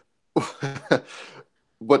 open.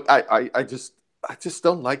 But I just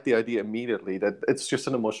don't like the idea immediately. That it's just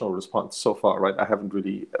an emotional response so far, right? I haven't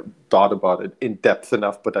really thought about it in depth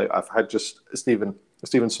enough. But I've had just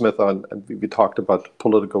Stephen Smith on, and we talked about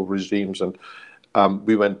political regimes, and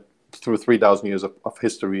we went through 3,000 years of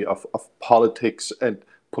history of politics and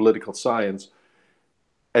political science.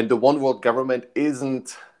 And the one world government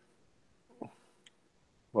isn't,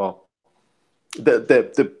 well,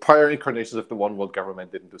 the prior incarnations of the one world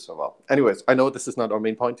government didn't do so well. Anyways, I know this is not our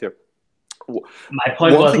main point here. My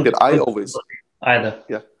point One thing wasn't that I always, either.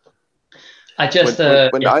 yeah, I when just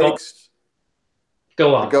when yeah,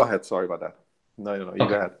 go on. go ahead. Sorry about that. No, you go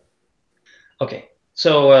Okay. ahead. Okay.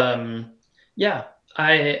 So yeah,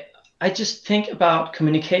 I just think about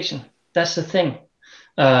communication. That's the thing.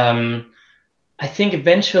 I think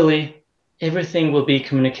eventually everything will be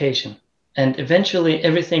communication, and eventually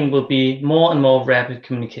everything will be more and more rapid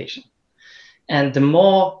communication. And the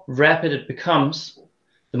more rapid it becomes,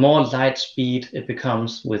 the more light speed it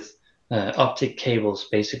becomes with optic cables,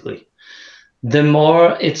 basically. The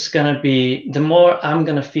more it's gonna be, the more I'm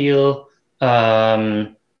gonna feel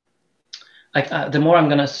the more I'm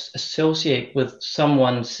gonna associate with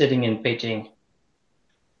someone sitting in Beijing.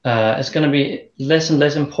 It's going to be less and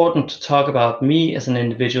less important to talk about me as an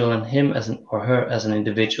individual and him as an or her as an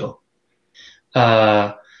individual.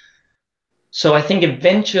 Uh, so I think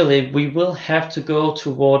eventually we will have to go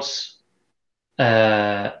towards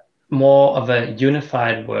more of a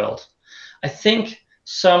unified world. I think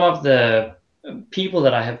some of the people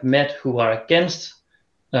that I have met who are against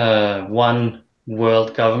one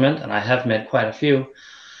world government, and I have met quite a few,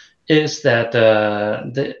 is that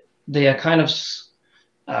they are kind of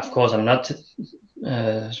course, I'm not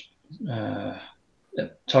uh, uh,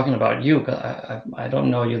 talking about you. I don't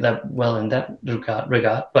know you that well in that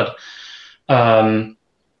regard, but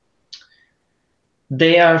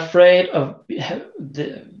they are afraid of.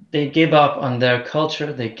 They give up on their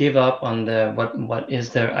culture. They give up on their what is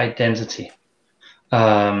their identity.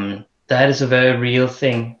 That is a very real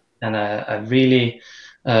thing, and I really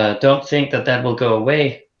don't think that will go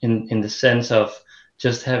away in the sense of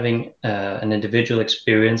just having an individual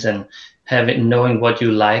experience and having knowing what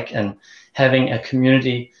you like and having a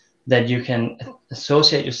community that you can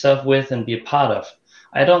associate yourself with and be a part of.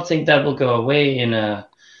 I don't think that will go away in a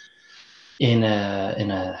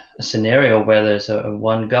scenario where there's a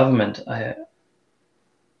one government.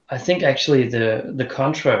 I think actually the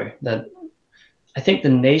contrary, that I think the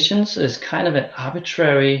nations is kind of an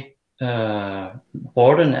arbitrary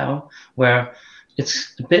border now, where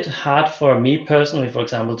it's a bit hard for me personally, for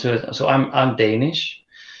example, so I'm Danish.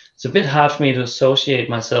 It's a bit hard for me to associate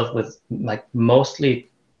myself with like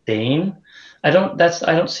mostly Dane. I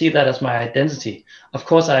don't see that as my identity. Of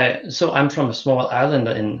course, I'm from a small island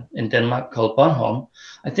in Denmark called Bornholm.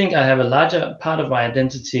 I think I have a larger part of my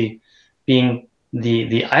identity being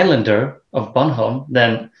the islander of Bornholm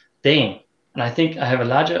than Dane. And I think I have a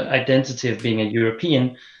larger identity of being a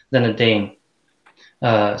European than a Dane.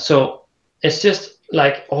 So it's just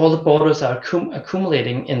like all the borders are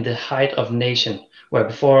accumulating in the height of nation, where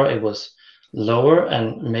before it was lower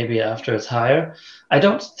and maybe after it's higher. I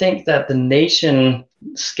don't think that the nation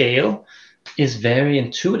scale is very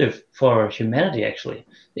intuitive for humanity, actually.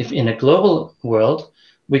 If in a global world,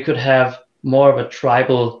 we could have more of a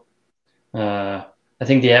tribal, I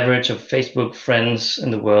think the average of Facebook friends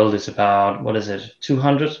in the world is about, what is it,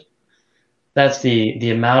 200? That's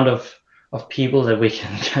the amount of people that we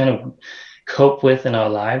can kind of cope with in our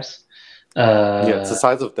lives. Yeah, it's the Uh,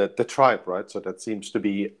 size of the tribe, right? So that seems to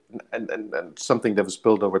be and something that was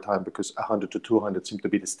built over time, because 100 to 200 seemed to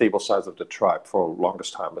be the stable size of the tribe for the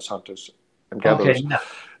longest time as hunters and okay, gatherers. yeah,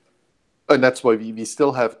 And that's why we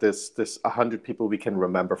still have this 100 people we can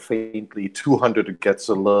remember faintly. 200, it gets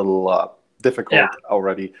a little yeah. difficult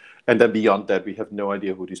already, and then beyond that we have no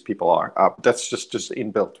idea who these people are. That's just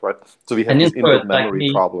inbuilt, right? So we have And these inbuilt memory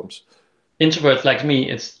problems. introverts like me,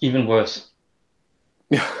 it's even worse.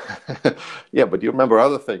 Yeah, yeah, but you remember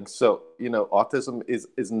other things. So autism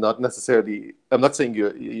is not necessarily. I'm not saying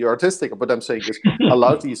you're autistic, but I'm saying is a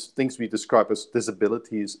lot of these things we describe as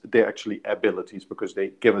disabilities, they're actually abilities because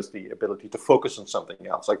they give us the ability to focus on something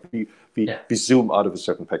else. Like we zoom out of a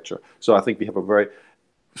certain picture. So I think we have a very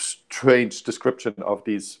strange description of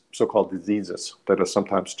these so-called diseases that are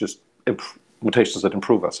sometimes just mutations that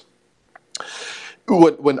improve us.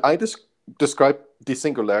 When I describe the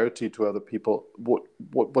singularity to other people,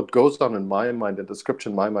 what goes on in my mind, the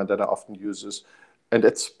description in my mind that I often use is, and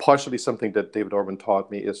it's partially something that David Orban taught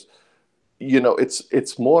me, is,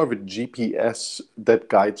 it's more of a GPS that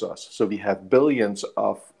guides us. So we have billions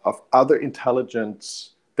of other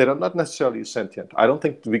intelligence that are not necessarily sentient. I don't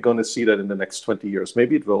think we're going to see that in the next 20 years.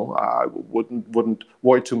 Maybe it will. I wouldn't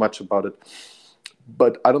worry too much about it.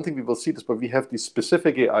 But I don't think we will see this. But we have these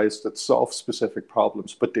specific AIs that solve specific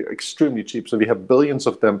problems, but they're extremely cheap. So we have billions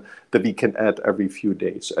of them that we can add every few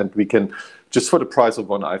days. And we can, just for the price of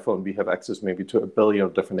one iPhone, we have access maybe to 1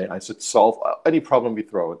 billion different AIs that solve any problem we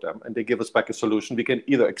throw at them. And they give us back a solution. We can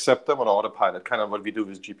either accept them on autopilot, kind of what we do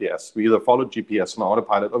with GPS. We either follow GPS on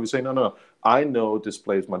autopilot, or we say, no, I know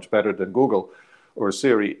display is much better than Google or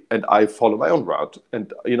Siri, and I follow my own route.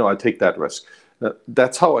 And, I take that risk.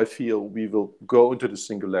 That's how I feel we will go into the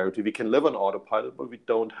singularity. We can live on autopilot, but we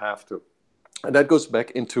don't have to. And that goes back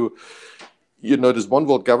into, this one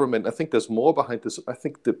world government. I think there's more behind this. I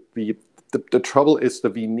think that the trouble is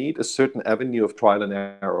that we need a certain avenue of trial and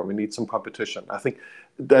error. We need some competition. I think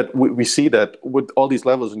that we see that with all these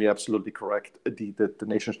levels, and you're absolutely correct. The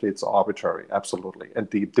nation states are arbitrary, absolutely. And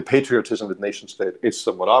the patriotism of the nation state is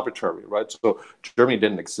somewhat arbitrary, right? So Germany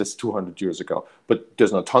didn't exist 200 years ago, but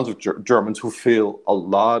there's now tons of Germans who feel a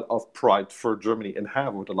lot of pride for Germany and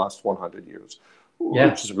have over the last 100 years,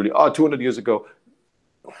 which is really odd. 200 years ago,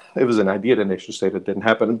 it was an idea, the nation state, it didn't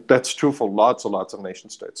happen. That's true for lots and lots of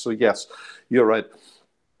nation states. So yes, you're right.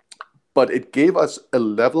 But it gave us a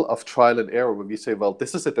level of trial and error where we say, well,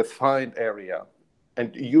 this is a defined area,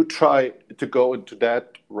 and you try to go into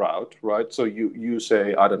that route, right? So you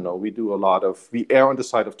say, I don't know, we err on the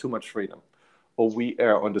side of too much freedom, or we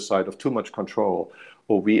err on the side of too much control,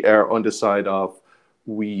 or we err on the side of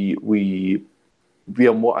we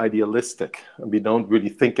are more idealistic, and we don't really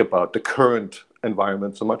think about the current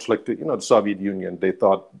environment so much. Like the Soviet Union, they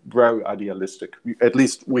thought very idealistic. At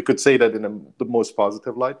least we could say that in the most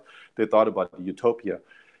positive light. They thought about the utopia,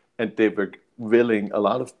 and they were willing.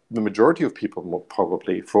 The majority of people,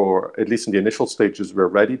 probably, for at least in the initial stages, were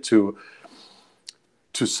ready to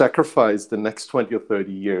sacrifice the next 20 or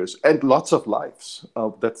 30 years and lots of lives.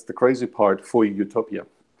 That's the crazy part for utopia.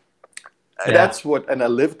 Yeah. That's and I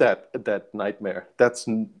lived that nightmare. That's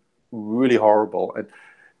really horrible.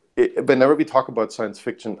 And whenever we talk about science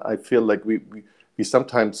fiction, I feel like we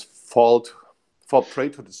sometimes fall prey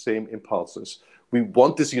to the same impulses. We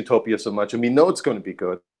want this utopia so much, and we know it's going to be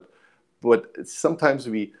good, but sometimes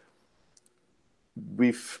we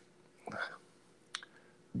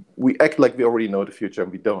act like we already know the future,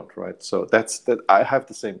 and we don't, right? So that I have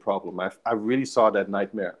the same problem. I really saw that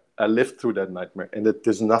nightmare. I lived through that nightmare, and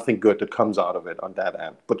there's nothing good that comes out of it on that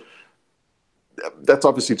end. But that's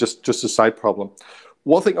obviously just a side problem.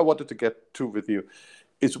 One thing I wanted to get to with you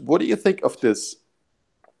is, what do you think of this,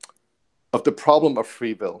 of the problem of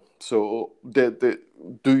free will? So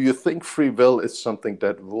do you think free will is something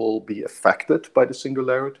that will be affected by the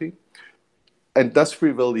singularity? And does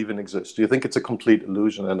free will even exist? Do you think it's a complete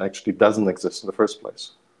illusion and actually doesn't exist in the first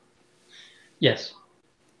place? Yes.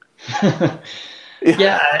 I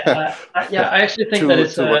actually think that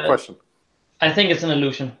it's what question? I think it's an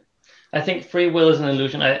illusion. I think free will is an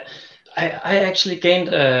illusion. I actually gained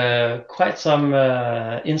quite some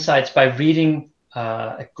insights by reading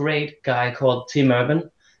a great guy called Tim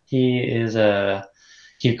Urban. He is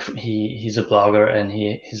he's a blogger, and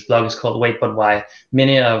his blog is called Wait But Why.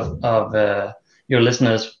 Many of your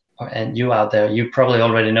listeners and you out there, you probably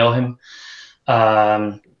already know him.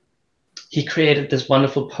 He created this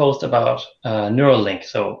wonderful post about Neuralink,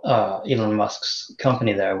 so Elon Musk's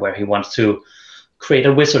company there, where he wants to create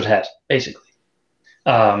a wizard hat, basically.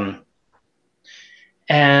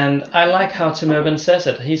 And I like how Tim Urban says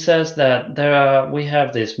it. He says that we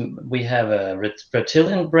have a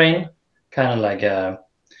reptilian brain, kind of like a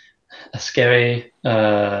scary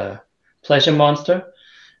pleasure monster,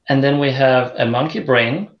 and then we have a monkey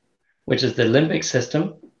brain, which is the limbic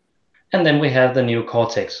system, and then we have the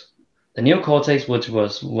neocortex. The neocortex, which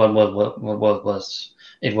was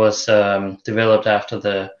developed after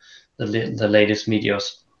the latest meteor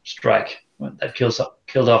strike that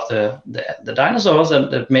killed off the dinosaurs,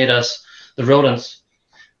 and that made us, the rodents,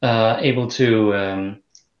 able to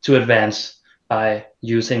advance by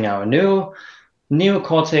using our new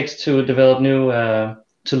neocortex to develop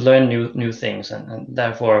to learn new things, and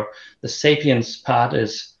therefore the sapiens part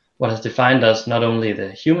is what has defined us, not only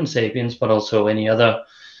the human sapiens but also any other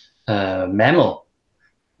mammal,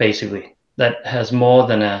 basically, that has more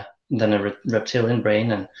than a reptilian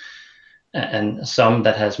brain, and some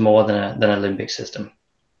that has more than a limbic system.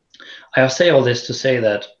 I say all this to say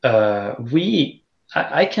that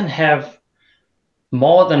I can have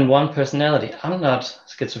more than one personality. I'm not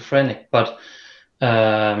schizophrenic, but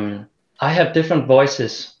I have different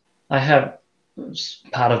voices. I have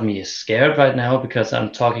part of me is scared right now because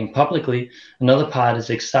I'm talking publicly. Another part is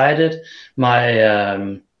excited.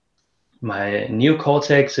 My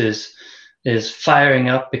neocortex is firing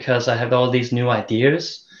up because I have all these new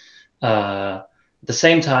ideas. At the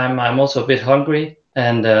same time, I'm also a bit hungry,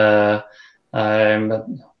 and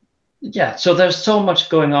yeah. So there's so much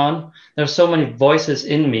going on. There's so many voices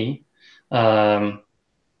in me.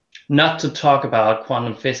 Not to talk about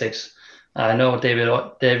quantum physics. I know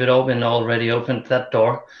David Oben already opened that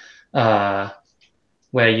door, where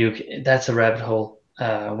that's a rabbit hole,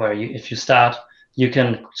 where if you start, you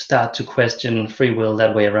can start to question free will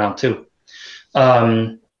that way around too.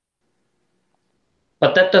 But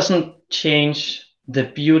that doesn't change the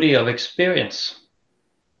beauty of experience,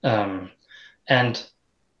 and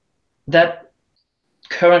that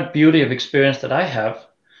current beauty of experience that I have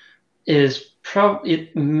is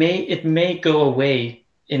it may go away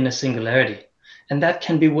in a singularity, and that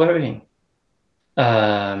can be worrying.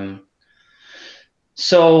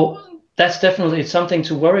 So that's definitely something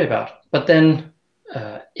to worry about. But then,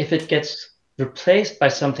 if it gets replaced by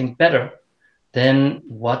something better, then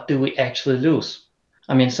what do we actually lose?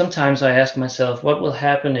 I mean, sometimes I ask myself, what will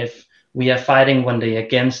happen if we are fighting one day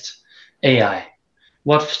against AI?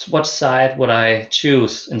 What side would I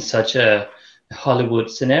choose in such a Hollywood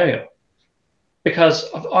scenario? Because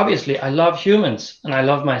obviously I love humans, and I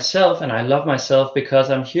love myself, and I love myself because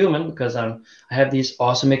I'm human, because I have these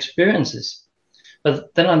awesome experiences.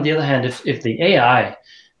 But then on the other hand, if the AI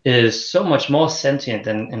is so much more sentient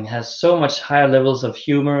and has so much higher levels of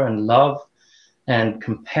humor and love and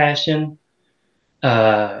compassion,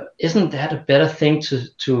 isn't that a better thing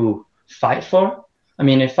to fight for? I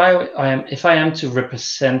mean, if I am to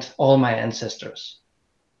represent all my ancestors,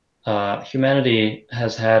 humanity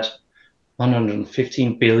has had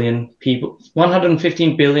 115 billion people.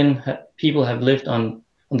 115 billion people have lived on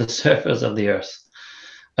the surface of the earth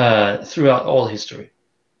throughout all history,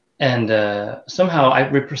 and somehow I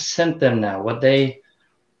represent them now.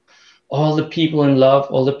 All the people in love,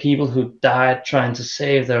 all the people who died trying to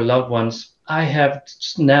save their loved ones. I have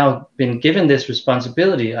now been given this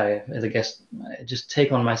responsibility. I guess I just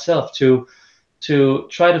take on myself to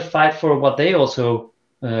try to fight for what they also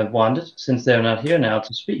wanted, since they're not here now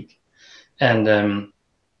to speak. And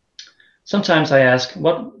sometimes I ask,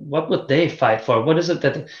 what would they fight for? What is it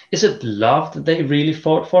is it love that they really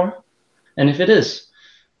fought for? And if it is,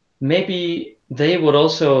 maybe they would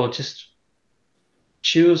also just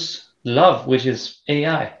choose love, which is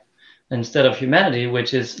AI, instead of humanity,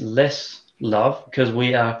 which is less love, because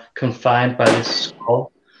we are confined by this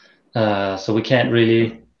skull, so we can't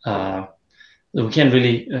really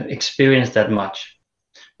experience that much.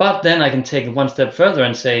 But then I can take it one step further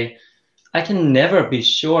and say, I can never be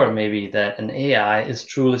sure maybe that an AI is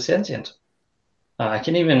truly sentient. I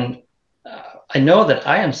know that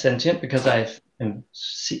I am sentient because I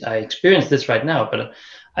experience this right now, but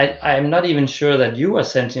I'm not even sure that you are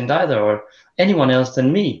sentient either, or anyone else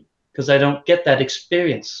than me, because I don't get that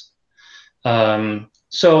experience.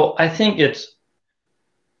 So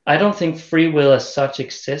I don't think free will as such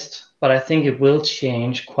exists, but I think it will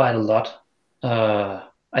change quite a lot.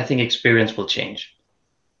 I think experience will change.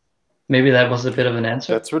 Maybe that was a bit of an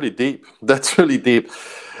answer. That's really deep. That's really deep.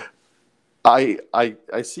 I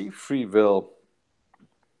see free will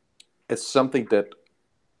as something that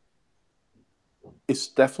is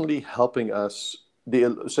definitely helping us.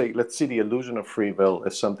 Let's see the illusion of free will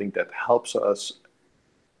as something that helps us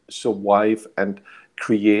survive and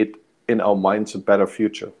create in our minds a better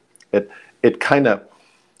future. It kind of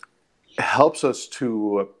helps us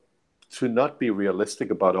to not be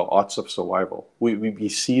realistic about our odds of survival. We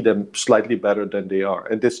see them slightly better than they are,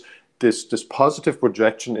 and this positive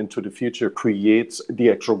projection into the future creates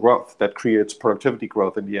the actual growth that creates productivity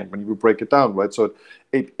growth in the end when you break it down, right? So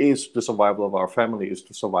it is the survival of our family, is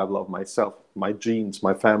the survival of myself, my genes,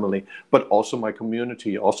 my family, but also my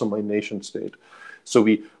community, also my nation state. So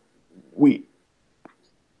we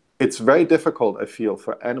it's very difficult, I feel,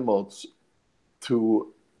 for animals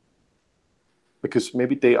to, because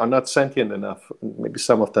maybe they are not sentient enough, maybe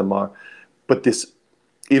some of them are, but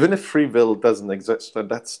even if free will doesn't exist, and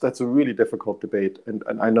that's a really difficult debate, and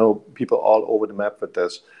I know people all over the map with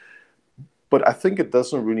this, but I think it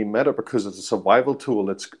doesn't really matter because it's a survival tool.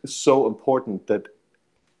 It's so important that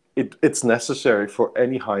it's necessary for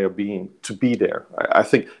any higher being to be there. I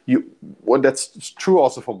think that's true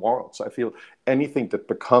also for morals. I feel anything that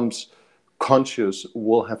becomes conscious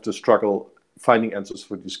will have to struggle finding answers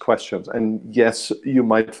for these questions. And yes, you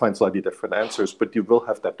might find slightly different answers, but you will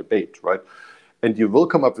have that debate, right? And you will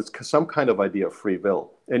come up with some kind of idea of free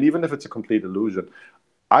will. And even if it's a complete illusion,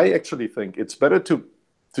 I actually think it's better to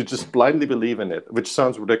just blindly believe in it, which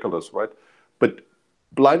sounds ridiculous, right? But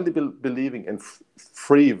blindly believing in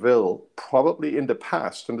free will, probably in the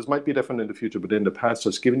past, and this might be different in the future, but in the past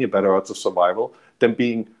has given you better odds of survival than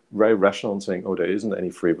being very rational and saying, oh, there isn't any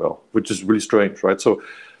free will, which is really strange, right? So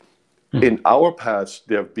in our past,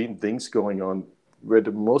 there have been things going on where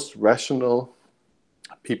the most rational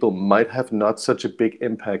people might have not such a big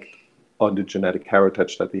impact on the genetic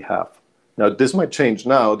heritage that we have. Now, this might change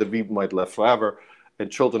now that we might live forever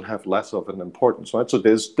and children have less of an importance, right? So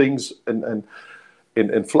there's things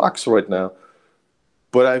in flux right now,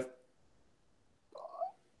 but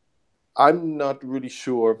I'm not really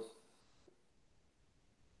sure.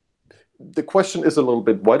 The question is a little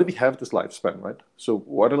bit, why do we have this lifespan, right? So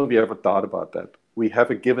why don't we ever thought about that? We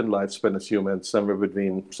have a given lifespan as humans, somewhere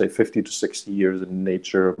between, say, 50 to 60 years in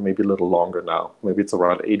nature, maybe a little longer now. Maybe it's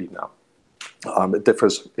around 80 now. It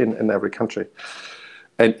differs in every country.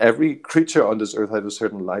 And every creature on this earth has a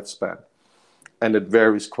certain lifespan, and it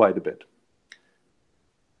varies quite a bit.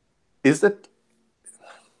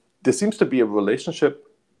 There seems to be a relationship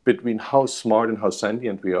between how smart and how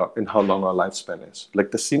sentient we are and how long our lifespan is.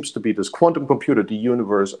 Like there seems to be this quantum computer, the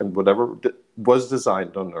universe, and whatever was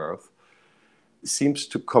designed on Earth seems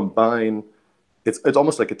to combine. It's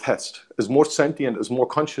almost like a test. As more sentient, as more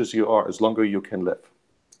conscious you are, as longer you can live.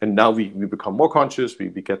 And now we become more conscious. We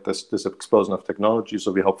get this explosion of technology,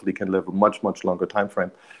 so we hopefully can live a much, much longer time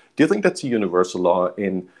frame. Do you think that's a universal law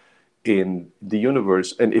in the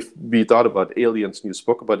universe? And if we thought about aliens, and you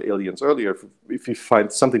spoke about aliens earlier, if you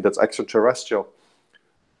find something that's extraterrestrial,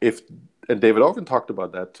 and David Orvin talked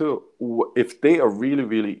about that too, if they are really,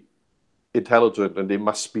 really intelligent, and they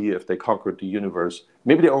must be if they conquered the universe,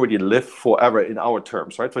 maybe they already live forever in our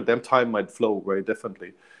terms, right? For them, time might flow very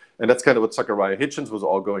differently. And that's kind of what Zachariah Hitchens was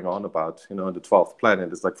all going on about, in the 12th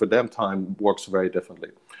planet. It's like for them, time works very differently.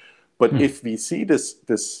 But if we see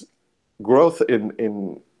this growth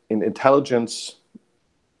in intelligence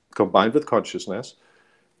combined with consciousness,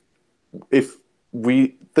 if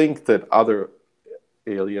we think that other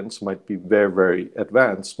aliens might be very, very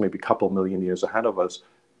advanced, maybe a couple million years ahead of us,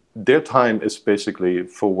 their time is basically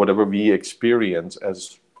for whatever we experience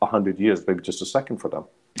as 100 years, maybe just a second for them.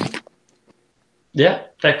 Yeah,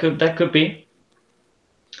 that could be.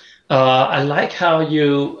 I like how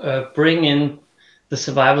you bring in the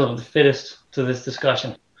survival of the fittest to this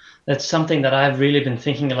discussion. That's something that I've really been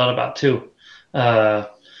thinking a lot about too. To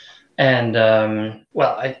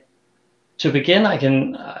begin,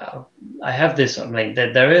 I have this. I mean,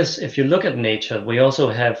 that there is. If you look at nature, we also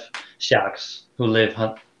have sharks who live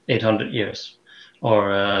 800 years,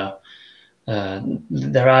 or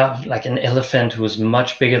there are like an elephant who is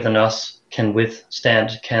much bigger than us, can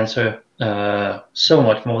withstand cancer so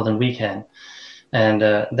much more than we can. And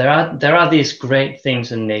there are these great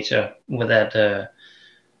things in nature with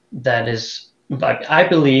that is, like, I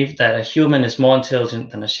believe that a human is more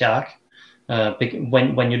intelligent than a shark.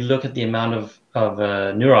 When you look at the amount of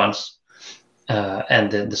neurons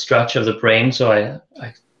and the structure of the brain, so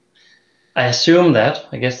I assume that.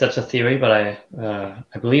 I guess that's a theory, but I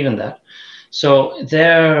believe in that. So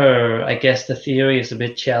there, I guess the theory is a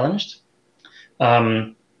bit challenged.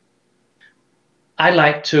 I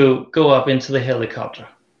like to go up into the helicopter.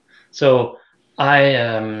 So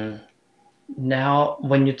now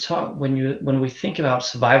when we think about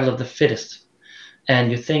survival of the fittest,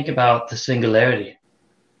 and you think about the singularity,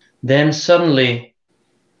 then suddenly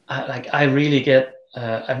I really get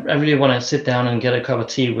I really want to sit down and get a cup of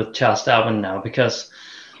tea with Charles Darwin now, because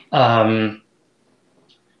the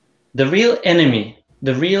real enemy,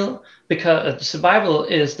 because survival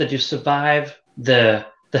is that you survive the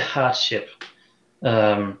hardship,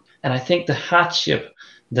 and I think the hardship,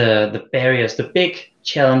 the barriers, the big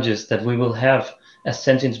challenges that we will have as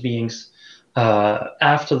sentient beings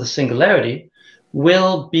after the singularity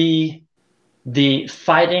will be the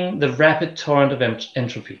fighting the rapid torrent of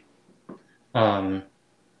entropy.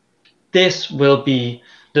 This will be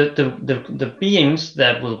the beings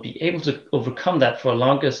that will be able to overcome that for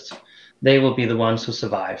longest. They will be the ones who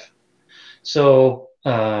survive. So,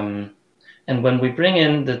 and when we bring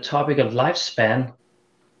in the topic of lifespan,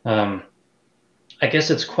 I guess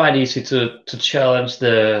it's quite easy to challenge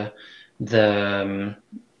the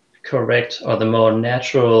correct or the more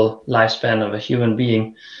natural lifespan of a human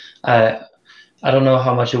being. I don't know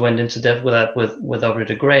how much you went into depth with that with Aubrey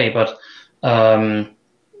de Grey, but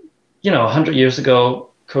 100 years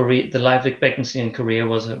ago, the life expectancy in Korea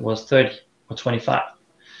was 30 or 25,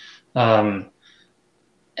 and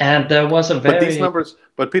there was a very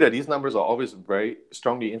But Peter, these numbers are always very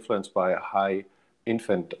strongly influenced by a high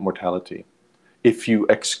infant mortality. If you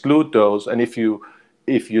exclude those, and if you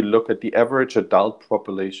look at the average adult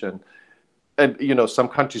population, and some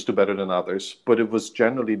countries do better than others, but it was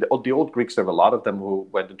generally the old Greeks. There were a lot of them who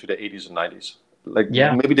went into the 80s and 90s. Like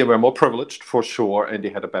yeah maybe they were more privileged for sure, and they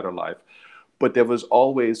had a better life. But there was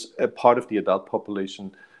always a part of the adult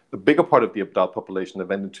population, the bigger part of the adult population that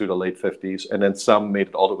went into the late 50s, and then some made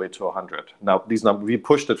it all the way to 100. Now these numbers, we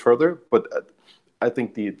pushed it further, but I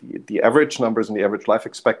think the average numbers and the average life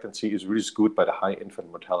expectancy is really skewed by the high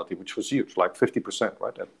infant mortality, which was huge, like 50%,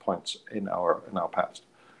 right, at points in our past.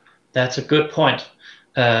 That's a good point.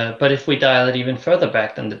 But if we dial it even further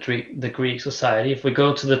back than the Greek society, if we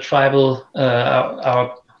go to the tribal,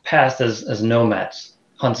 our past as nomads,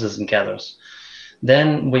 hunters and gatherers,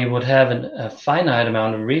 then we would have a finite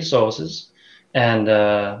amount of resources. And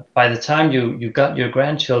by the time you got your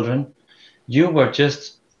grandchildren, you were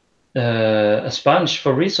just a sponge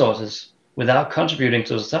for resources without contributing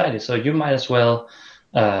to society. So you might as well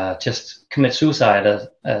just commit suicide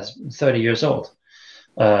as 30 years old.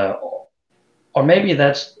 Uh, or maybe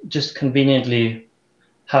that's just conveniently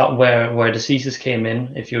where diseases came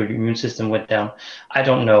in if your immune system went down. I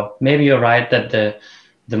don't know. Maybe you're right that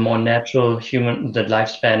the more natural the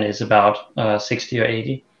lifespan is about 60 or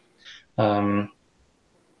 80.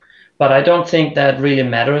 But I don't think that really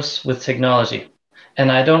matters with technology. And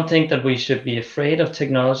I don't think that we should be afraid of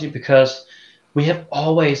technology, because we have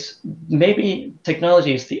always, maybe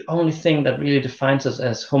technology is the only thing that really defines us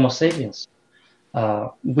as Homo sapiens.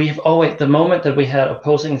 We've always, the moment that we had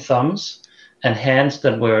opposing thumbs and hands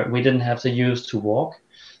that we didn't have to use to walk,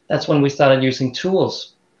 that's when we started using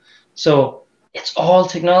tools. So it's all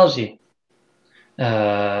technology.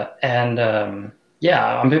 I'm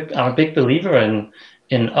a big believer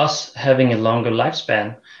in us having a longer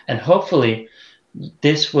lifespan, and hopefully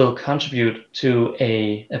this will contribute to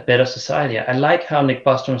a better society. I like how Nick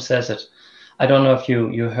Bostrom says it. I don't know if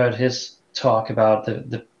you heard his talk about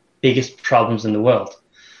the biggest problems in the world,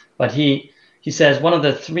 but he says one of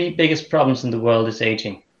the three biggest problems in the world is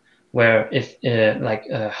aging, where if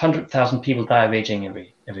 100,000 people die of aging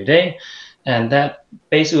every day, and that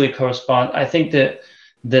basically corresponds. I think the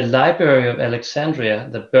Library of Alexandria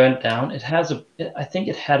that burned down, I think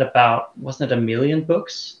it had about, wasn't it 1 million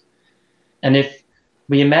books? And if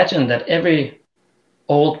we imagine that every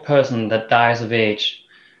old person that dies of age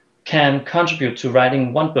can contribute to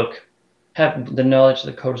writing one book, have the knowledge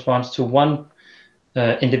that corresponds to one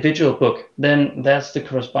individual book, then that's the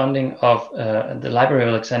corresponding of the Library of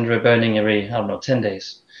Alexandria burning every, 10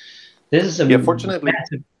 days. This is a Fortunately,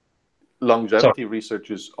 massive... longevity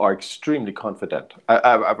researchers are extremely confident.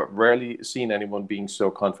 I've rarely seen anyone being so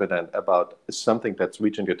confident about something that's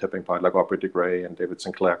reaching a tipping point, like Aubrey de Grey and David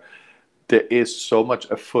Sinclair. There is so much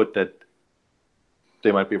afoot that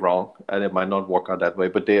they might be wrong and it might not work out that way,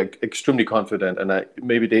 but they are extremely confident. And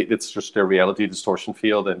it's just their reality distortion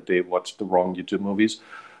field and they watch the wrong YouTube movies.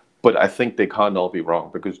 But I think they can't all be wrong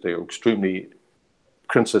because they're extremely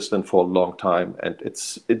consistent for a long time, and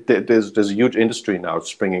there's a huge industry now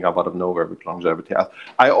springing up out of nowhere with longevity.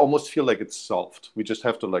 I almost feel like it's solved. We just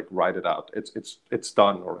have to write it out. It's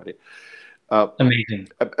done already. Amazing.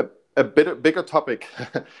 A bigger topic.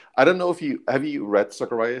 I don't know if have you read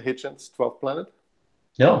Zachariah Hitchens' 12th Planet?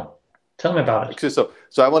 No, tell me about it. Actually, so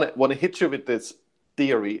I want to hit you with this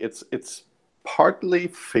theory. It's partly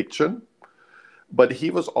fiction, but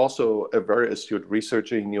he was also a very astute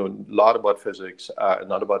researcher. He knew a lot about physics, a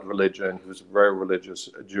lot about religion. He was a very religious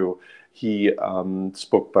Jew. He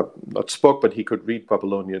but he could read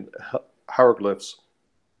Babylonian hieroglyphs.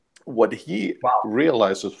 What he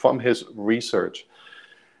realizes from his research,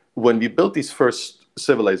 when we built these first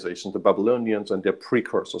civilizations, the Babylonians and their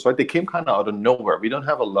precursors, right? They came kind of out of nowhere. We don't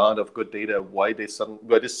have a lot of good data why these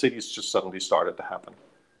cities just suddenly started to happen.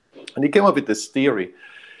 And he came up with this theory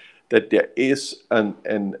that there is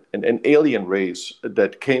an alien race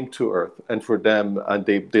that came to Earth, and for them, and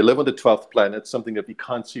they live on the 12th planet, something that we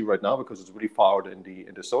can't see right now because it's really far out in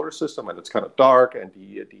the solar system, and it's kind of dark, and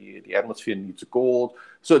the atmosphere needs gold.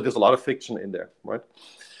 So there's a lot of fiction in there, right?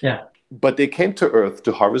 Yeah. But they came to Earth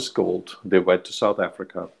to harvest gold. They went to South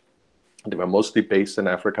Africa. They were mostly based in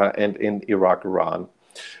Africa and in Iraq, Iran.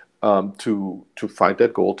 to find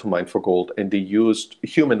that gold, to mine for gold, and they used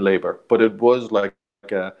human labor, but it was like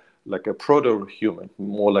a proto-human,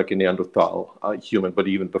 more like a Neanderthal human, but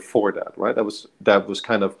even before that, right? That was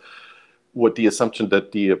kind of what the assumption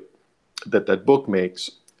that that book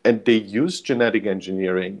makes, and they use genetic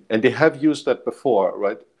engineering, and they have used that before,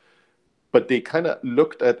 right? But they kind of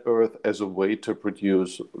looked at Earth as a way to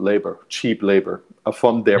produce labor, cheap labor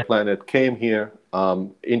from their planet, came here,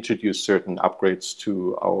 introduced certain upgrades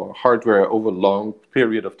to our hardware over a long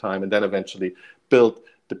period of time, and then eventually built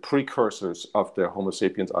the precursors of their Homo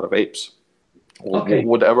sapiens out of apes, or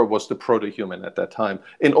whatever was the proto-human at that time,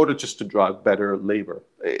 in order just to drive better labor.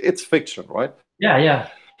 It's fiction, right? Yeah.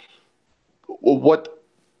 What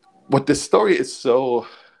this story is so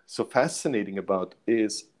fascinating about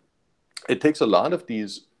is it takes a lot of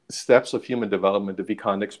these steps of human development that we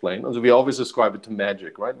can't explain. And so we always ascribe it to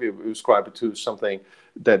magic, right? We ascribe it to something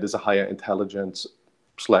that is a higher intelligence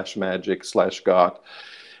 / magic / God.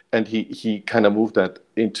 And he kind of moved that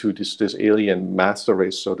into this alien master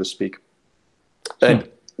race, so to speak. And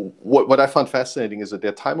what I found fascinating is that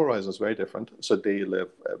their time horizon is very different. So they live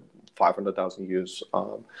 500,000 years.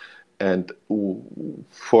 And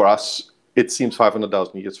for us, it seems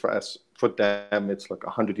 500,000 years. For us, for them, it's like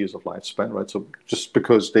 100 years of lifespan, right? So just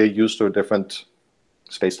because they're used to a different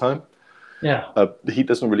space-time, he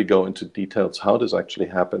doesn't really go into details how this actually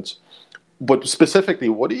happens. But specifically,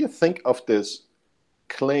 what do you think of this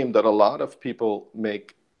claim that a lot of people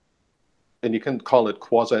make, and you can call it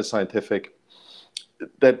quasi-scientific,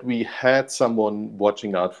 that we had someone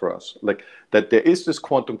watching out for us, like that there is this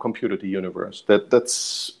quantum computer, the universe,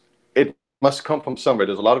 it must come from somewhere.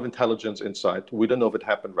 There's a lot of intelligence inside. We don't know if it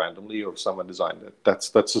happened randomly or if someone designed it.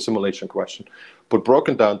 That's a simulation question. But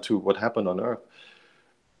broken down to what happened on Earth,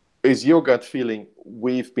 is your gut feeling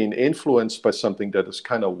we've been influenced by something that is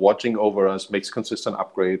kind of watching over us, makes consistent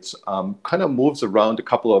upgrades, kind of moves around a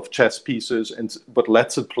couple of chess pieces, but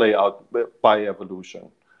lets it play out by evolution?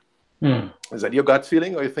 Is that your gut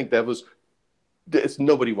feeling, or you think there's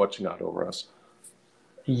nobody watching out over us?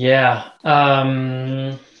 Yeah.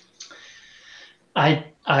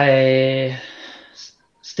 I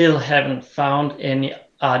still haven't found any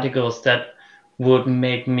articles that would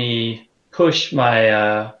make me push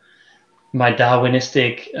my my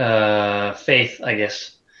Darwinistic faith, I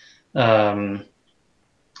guess. Well,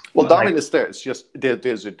 Darwin is there. It's just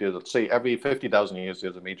there's say every 50,000 years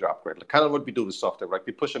there's a major upgrade. Like kind of what we do with software, right?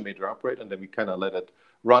 We push a major upgrade and then we kind of let it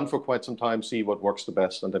run for quite some time, see what works the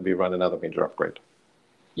best, and then we run another major upgrade.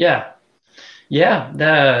 Yeah.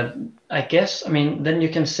 I guess, I mean, then you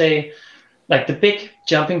can say, like, the big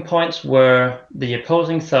jumping points were the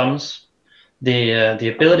opposing thumbs,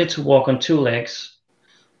 the ability to walk on two legs,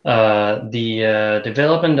 the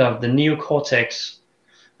development of the neocortex.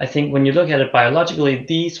 I think when you look at it biologically,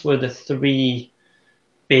 these were the three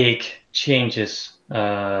big changes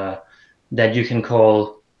that you can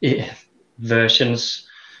call versions.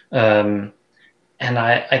 And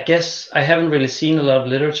I guess I haven't really seen a lot of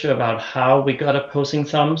literature about how we got opposing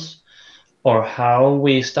thumbs or how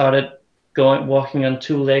we started walking on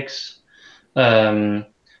two legs.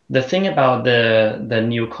 The thing about the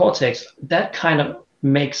neocortex, that kind of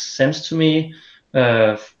makes sense to me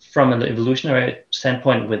from an evolutionary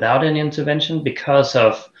standpoint without any intervention, because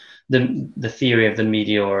of the theory of the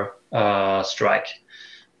meteor strike.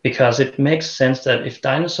 Because it makes sense that if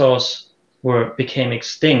dinosaurs became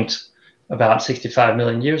extinct about 65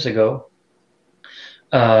 million years ago,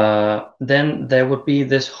 then there would be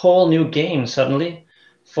this whole new game suddenly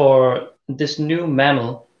for this new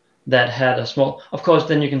mammal that had a small, of course,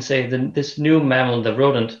 then you can say this new mammal, the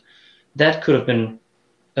rodent, that could have been,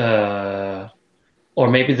 or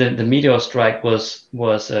maybe the meteor strike was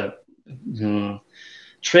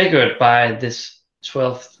triggered by this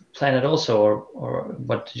 12th planet also, or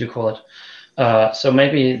what did you call it? So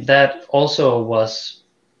maybe that also was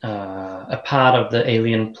a part of the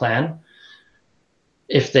alien plan.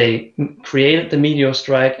 If they created the meteor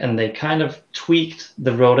strike and they kind of tweaked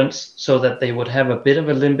the rodents so that they would have a bit of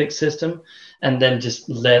a limbic system, and then just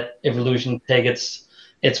let evolution take its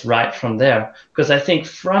right from there. Because I think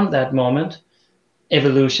from that moment,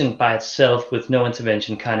 evolution by itself with no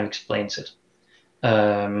intervention kind of explains it.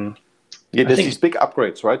 There's these big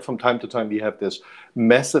upgrades, right? From time to time, we have this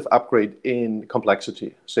massive upgrade in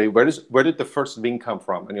complexity. Say, where did the first wing come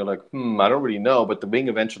from? And you're like, I don't really know, but the wing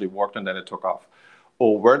eventually worked and then it took off.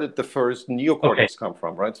 Or where did the first neocortex come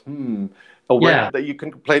from, right? You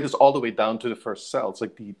can play this all the way down to the first cells.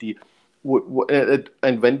 Like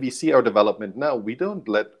and when we see our development now, we don't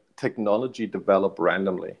let technology develop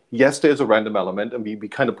randomly. Yes, there's a random element, and we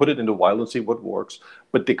kind of put it in the wild and see what works.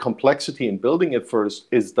 But the complexity in building it first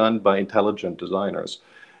is done by intelligent designers.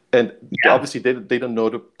 And obviously, they don't know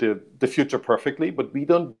the future perfectly, but we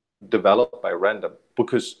don't develop by random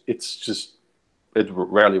because it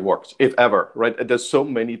rarely works, if ever, right? And there's so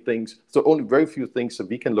many things, so only very few things that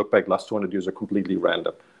we can look back last 200 years are completely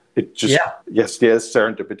random. It just, yes, there's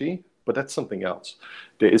serendipity, but that's something else.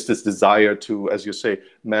 There is this desire to, as you say,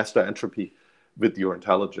 master entropy with your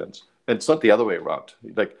intelligence. And it's not the other way around.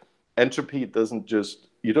 Like entropy doesn't just,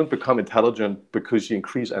 you don't become intelligent because you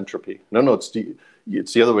increase entropy. No, it's the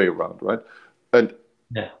other way around, right? And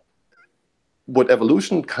what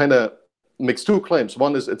evolution kind of makes two claims.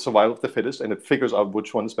 One is it's survival of the fittest, and it figures out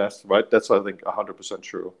which one is best, right? That's, I think, 100%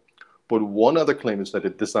 true. But one other claim is that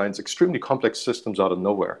it designs extremely complex systems out of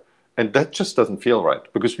nowhere. And that just doesn't feel right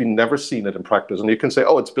because we've never seen it in practice. And you can say,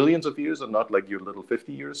 oh, it's billions of years and not like your little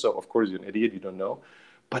 50 years. So, of course, you're an idiot. You don't know.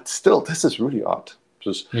 But still, this is really odd.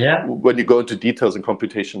 Just when you go into details and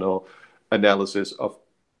computational analysis of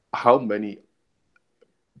how many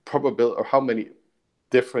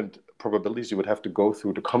different probabilities you would have to go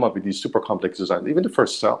through to come up with these super complex designs. Even the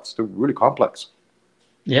first cells, they're really complex.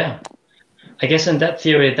 Yeah. I guess in that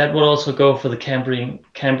theory, that would also go for the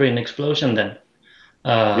Cambrian explosion then.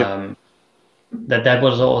 That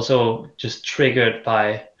was also just triggered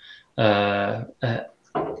by Adam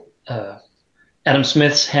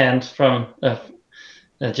Smith's hand from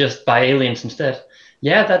just by aliens instead.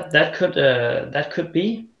 Yeah, that could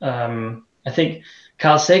be. I think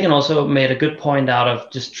Carl Sagan also made a good point out of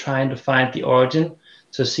just trying to find the origin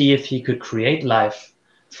to see if he could create life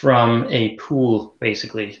from a pool,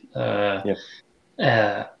 basically.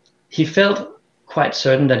 He felt quite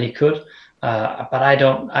certain that he could, but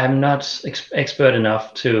I'm not expert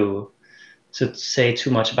enough to say too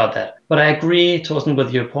much about that. But I agree, Torsten,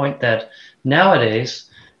 with your point that nowadays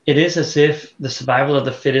it is as if the survival of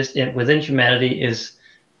the fittest within humanity is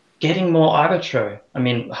getting more arbitrary. I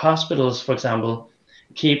mean, hospitals, for example,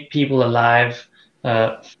 keep people alive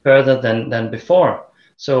further than before.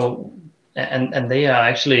 So, and they are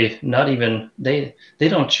actually not even, they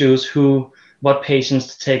don't choose what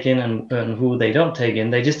patients to take in and who they don't take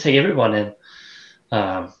in. They just take everyone in.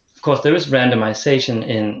 Of course, there is randomization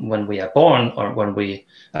in when we are born or when we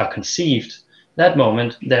are conceived. That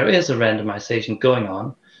moment, there is a randomization going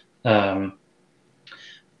on.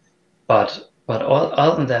 But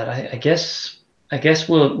other than that, I guess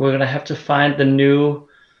we're gonna have to find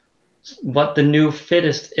what the new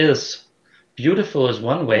fittest is. Beautiful is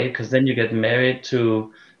one way because then you get married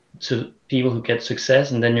to people who get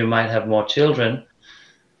success, and then you might have more children.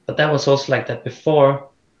 But that was also like that before.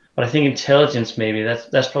 But I think intelligence, maybe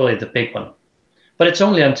that's probably the big one. But it's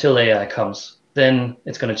only until AI comes, then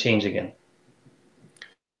it's going to change again.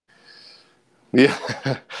 Yeah,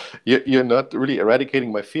 you're not really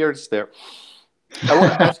eradicating my fears there. I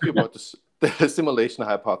want to ask you about the simulation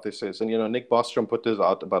hypothesis. And, Nick Bostrom put this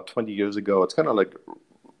out about 20 years ago. It's kind of like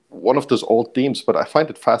one of those old themes, but I find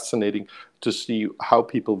it fascinating to see how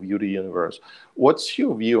people view the universe. What's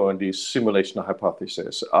your view on the simulation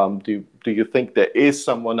hypothesis? Do you think there is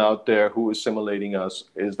someone out there who is simulating us?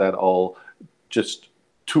 Is that all just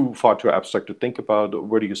too abstract to think about?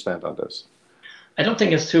 Where do you stand on this? I don't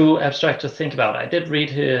think it's too abstract to think about. I did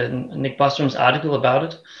read Nick Bostrom's article about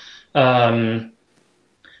it.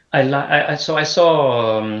 I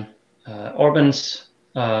saw Orban's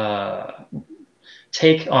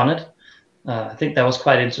take on it. I think that was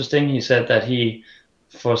quite interesting. He said that he,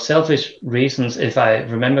 for selfish reasons, if I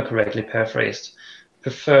remember correctly, paraphrased,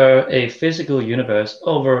 prefer a physical universe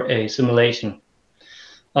over a simulation.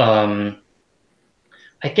 I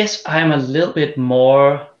guess I'm a little bit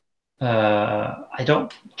more, I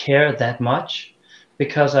don't care that much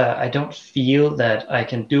because I don't feel that I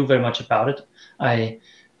can do very much about it.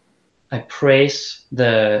 I praise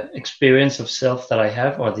the experience of self that I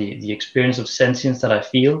have, or the experience of sentience that I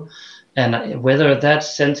feel. And whether that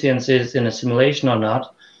sentience is in a simulation or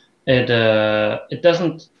not, it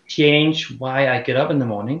doesn't change why I get up in the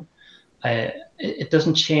morning. It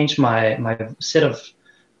doesn't change my set of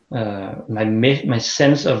my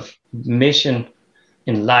sense of mission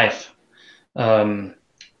in life. When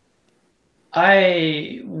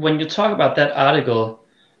you talk about that article,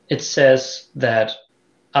 it says that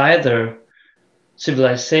either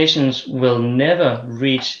civilizations will never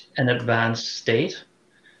reach an advanced state,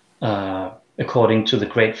 according to the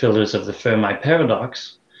great filters of the Fermi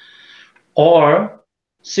paradox, or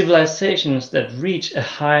civilizations that reach a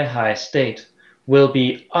high state will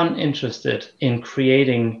be uninterested in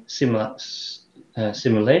creating simulations,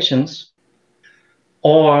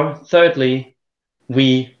 or thirdly,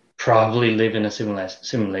 we probably live in a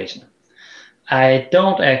simulation. I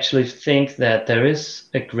don't actually think that there is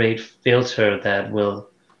a great filter that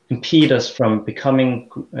will impede us from becoming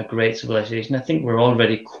a great civilization. I think we're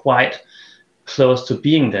already quite close to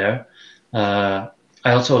being there. I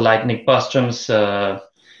also like Nick Bostrom's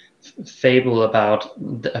fable about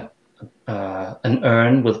an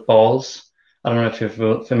urn with balls. I don't know if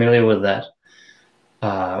you're familiar with that,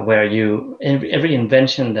 where every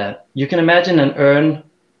invention that you can imagine an urn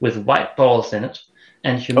with white balls in it,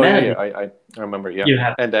 and Oh yeah, humanity. I remember. Yeah, You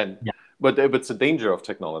have, and then, yeah, but it's the danger of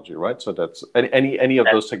technology, right? So that's any of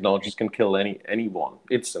those technologies can kill anyone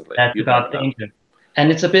instantly. that's You'd never about know. danger.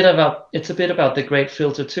 And it's a bit about the great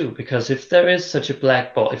filter too, because if there is such a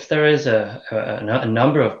black ball, if there is a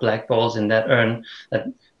number of black balls in that urn,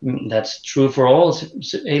 that's true for all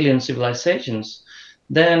alien civilizations,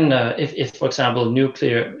 then if for example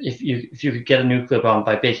if you could get a nuclear bomb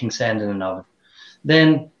by baking sand in an oven,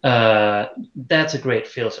 then that's a great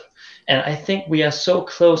filter. And I think we are so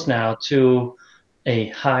close now to a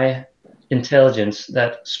high intelligence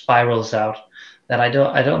that spirals out that I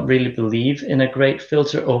don't really believe in a great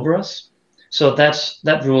filter over us. So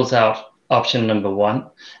that rules out option number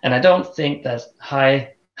one. And I don't think that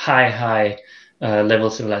high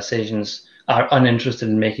level civilizations are uninterested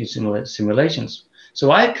in making simulations.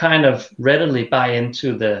 So I kind of readily buy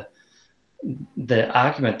into the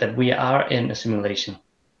argument that we are in a simulation.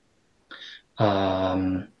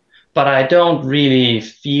 But I don't really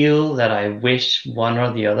feel that I wish one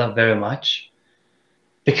or the other very much,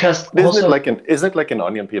 because also, Isn't it like an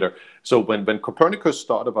onion, Peter? So when Copernicus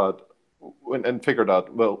thought about and figured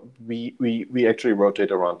out, well, we actually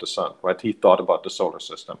rotate around the sun, right? He thought about the solar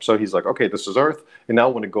system. So he's like, okay, this is Earth, and now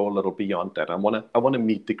I want to go a little beyond that. I want to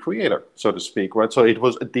meet the creator, so to speak, right? So it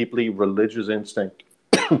was a deeply religious instinct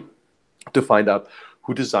to find out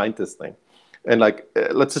who designed this thing. And like,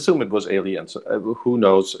 let's assume it was aliens. Who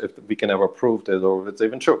knows if we can ever prove this or if it's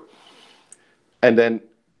even true. And then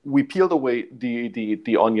we peeled away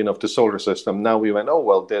the onion of the solar system. Now we went, oh,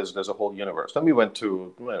 well, there's a whole universe. Then we went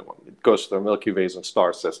to, well, it goes to the Milky Ways and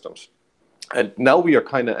star systems. And now we are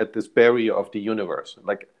kind of at this barrier of the universe.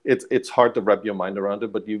 Like, it's hard to wrap your mind around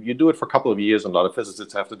it, but you do it for a couple of years, and a lot of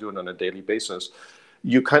physicists have to do it on a daily basis.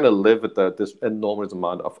 You kind of live at this enormous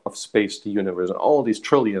amount of space, the universe, and all these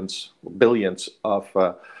trillions, billions of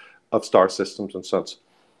star systems and such.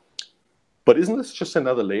 But isn't this just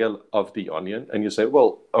another layer of the onion? And you say,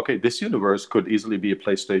 well, okay, this universe could easily be a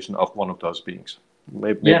PlayStation of one of those beings.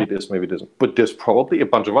 Maybe this, maybe it isn't. But there's probably a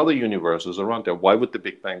bunch of other universes around there. Why would the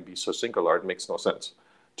Big Bang be so singular? It makes no sense.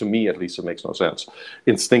 To me, at least, it makes no sense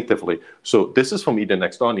instinctively. So this is for me the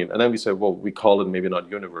next onion. And then we say, well, we call it maybe not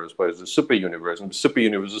universe, but it's a super universe. And the super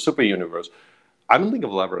universe is a super universe. I don't think it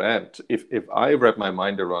will ever end. If I wrap my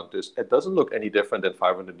mind around this, it doesn't look any different than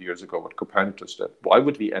 500 years ago what Copernicus did. Why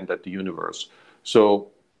would we end at the universe?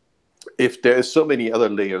 So if there is so many other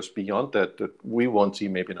layers beyond that that we won't see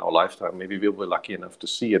maybe in our lifetime, maybe we were lucky enough to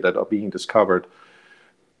see it, that are being discovered,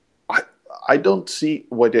 I don't see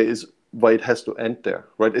why it has to end there,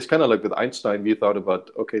 right? It's kind of like with Einstein, we thought about,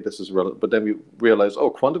 okay, this is relevant, but then we realized, oh,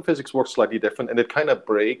 quantum physics works slightly different, and it kind of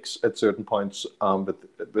breaks at certain points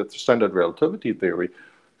with standard relativity theory.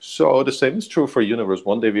 So the same is true for universe.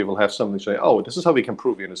 One day we will have something say, oh, this is how we can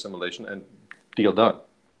prove you're in a simulation, and deal done.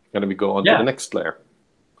 And then we go on to the next layer.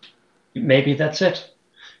 Maybe that's it.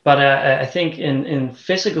 But I think in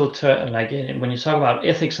physical terms, like when you talk about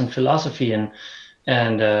ethics and philosophy and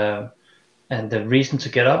the reason to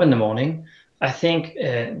get up in the morning, I think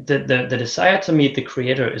the desire to meet the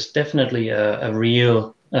creator is definitely a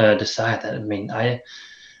real desire. I mean, I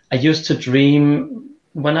used to dream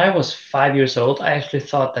when I was 5 years old. I actually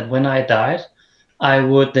thought that when I died, I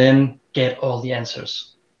would then get all the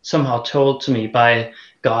answers somehow told to me by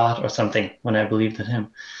God or something when I believed in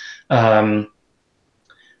him.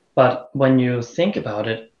 But when you think about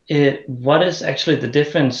it, what is actually the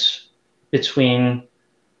difference between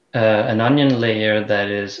an onion layer that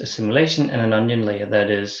is a simulation and an onion layer that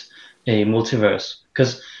is a multiverse?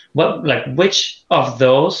 Because which of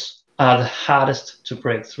those are the hardest to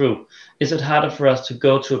break through? Is it harder for us to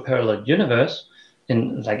go to a parallel universe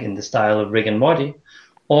in the style of Rick and Morty,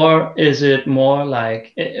 or is it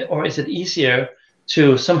easier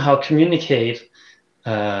to somehow communicate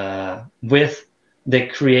with the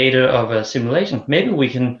creator of a simulation? Maybe we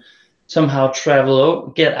can somehow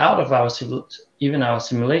get out of our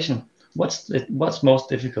simulation. What's most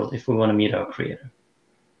difficult if we want to meet our creator?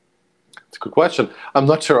 It's a good question. I'm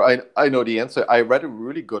not sure I know the answer. I read a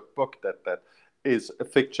really good book that is a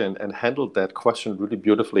fiction and handled that question really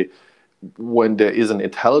beautifully. When there is an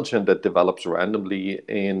intelligence that develops randomly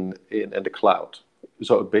in the cloud,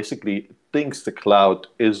 So it basically thinks the cloud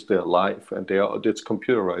is their life, and it's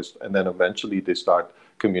computerized, and then eventually they start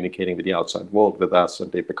communicating with the outside world, with us,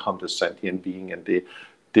 and they become this sentient being, and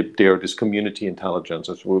they're this community intelligence.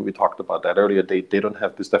 As we talked about that earlier, they don't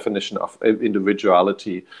have this definition of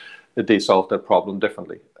individuality. They solve that problem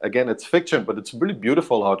differently. Again, it's fiction, but it's really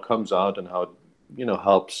beautiful how it comes out and how it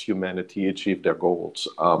helps humanity achieve their goals.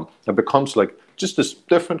 It becomes like just this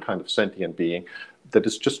different kind of sentient being that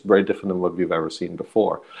is just very different than what we've ever seen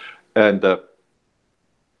before. And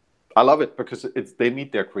I love it because they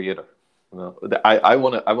meet their creator. I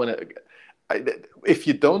want to. If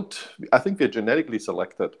you don't, I think we're genetically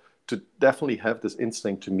selected to definitely have this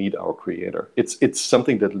instinct to meet our creator. It's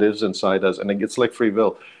something that lives inside us, and it's like free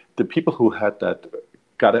will. The people who had that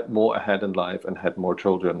got it more ahead in life and had more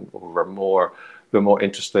children, or were more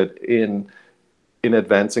interested in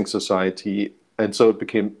advancing society, and so it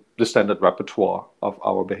became the standard repertoire of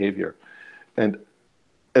our behavior. And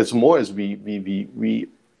as more as we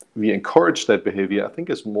encourage that behavior, I think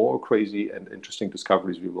as more crazy and interesting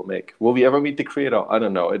discoveries we will make. Will we ever meet the creator? I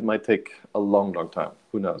don't know. It might take a long, long time.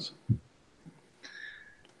 Who knows?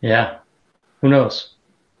 Yeah, who knows?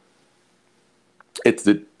 It's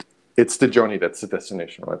the journey that's the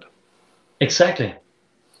destination, right? Exactly.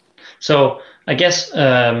 So I guess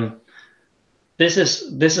this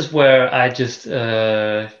is where I just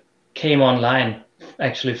came online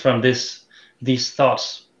actually from these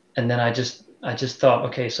thoughts, and then I just thought,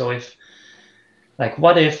 okay, so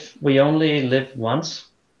what if we only live once,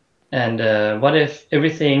 and what if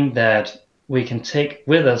everything that we can take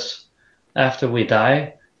with us after we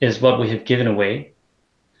die is what we have given away?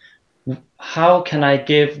 How can I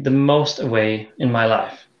give the most away in my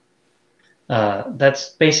life? That's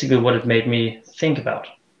basically what it made me think about.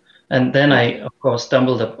 And then I, of course,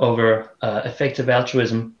 stumbled over effective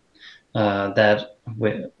altruism that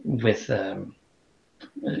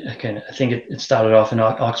again, I think it started off in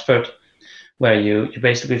Oxford, where you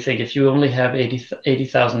basically think if you only have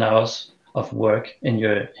 80,000 hours of work in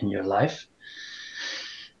your life,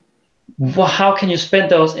 how can you spend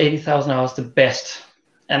those 80,000 hours the best?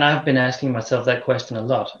 And I've been asking myself that question a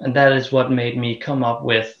lot, and that is what made me come up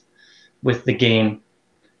with the game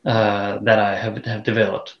that I have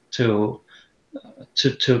developed to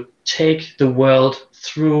take the world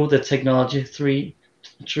through the technology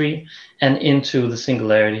tree and into the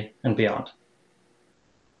singularity and beyond.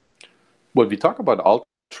 When we talk about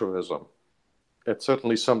altruism, it's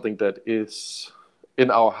certainly something that is in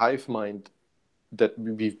our hive mind that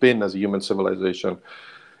we've been as a human civilization,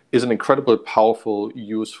 is an incredibly powerful,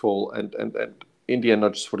 useful, and in the end,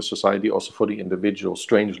 not just for the society, also for the individual,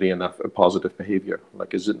 strangely enough, a positive behavior.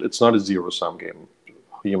 Like, it's not a zero-sum game,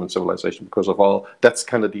 human civilization, because of all, that's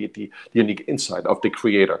kind of the unique insight of the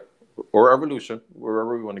creator, or evolution,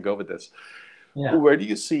 wherever we want to go with this. Yeah. Where do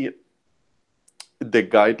you see the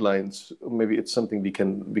guidelines? Maybe it's something we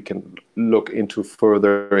can look into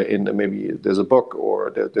further in, maybe there's a book, or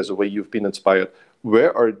there's a way you've been inspired.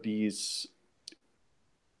 Where is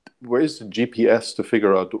the GPS to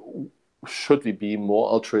figure out, should we be more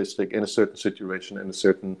altruistic in a certain situation, in a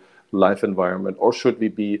certain life environment, or should we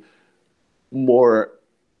be more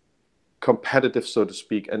competitive, so to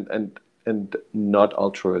speak, and not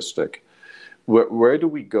altruistic? Where do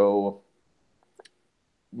we go?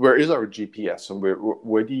 Where is our GPS, and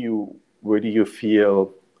where do you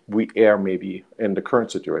feel we err maybe in the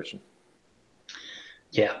current situation?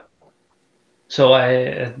 Yeah. So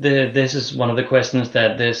this is one of the questions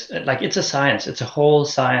that it's a science. It's a whole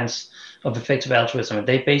science of effective altruism.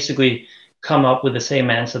 They basically come up with the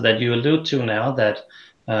same answer that you allude to now, that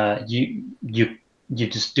you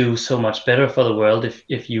just do so much better for the world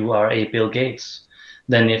if you are a Bill Gates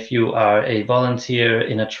than if you are a volunteer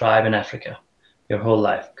in a tribe in Africa your whole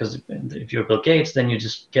life. Because if you're Bill Gates, then you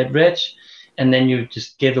just get rich, and then you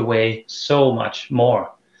just give away so much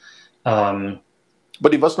more.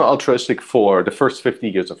 But he was not altruistic for the first 50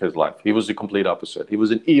 years of his life. He was the complete opposite. He was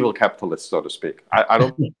an evil capitalist, so to speak. I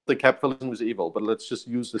don't think capitalism is evil, but let's just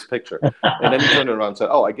use this picture. And then he turned around and said,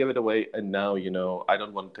 oh, I give it away, and now, I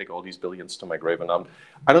don't want to take all these billions to my grave. And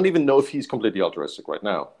I don't even know if he's completely altruistic right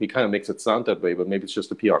now. He kind of makes it sound that way, but maybe it's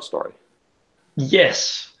just a PR story.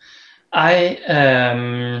 Yes. I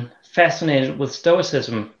am fascinated with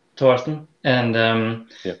Stoicism, Thorsten. And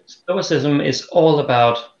Stoicism is all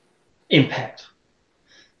about impact.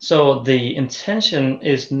 So the intention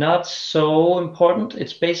is not so important.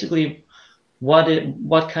 It's basically what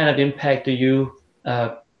kind of impact do you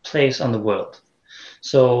place on the world.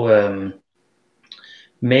 So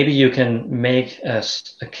maybe you can make a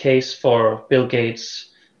case for Bill Gates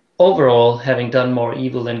overall having done more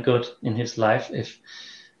evil than good in his life, if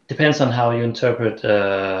depends on how you interpret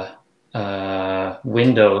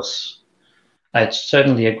Windows. I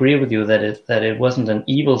certainly agree with you that it wasn't an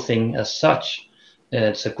evil thing as such.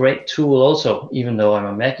 It's a great tool also, even though I'm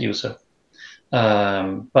a Mac user.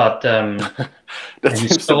 But That and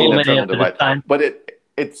seems to be an so many internal of the divide, design. but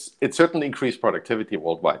it certainly increased productivity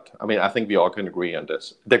worldwide. I mean, I think we all can agree on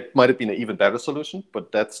this. There might have been an even better solution,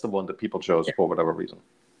 but that's the one that people chose for whatever reason.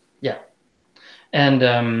 Yeah, and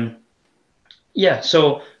yeah.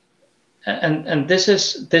 So and this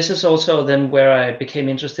is also then where I became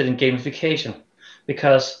interested in gamification,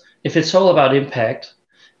 because if it's all about impact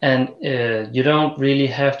and you don't really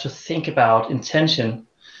have to think about intention,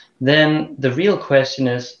 then the real question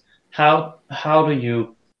is how do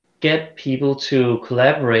you get people to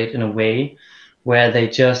collaborate in a way where they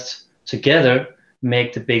just together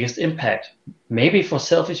make the biggest impact? Maybe for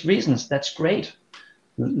selfish reasons, that's great.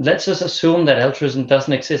 Let's just assume that altruism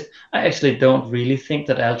doesn't exist. I actually don't really think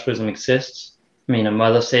that altruism exists. I mean, a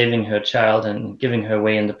mother saving her child and giving her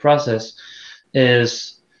away in the process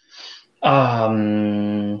is,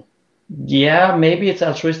 um, yeah, maybe it's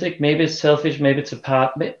altruistic, maybe it's selfish, maybe it's a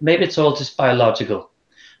part, maybe it's all just biological.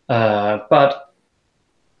 But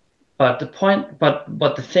the point, but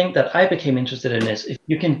the thing that I became interested in is if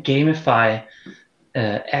you can gamify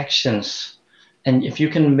actions, and if you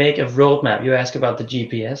can make a roadmap. You ask about the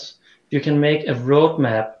GPS. You can make a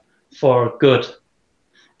roadmap for good.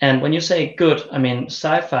 And when you say good, I mean,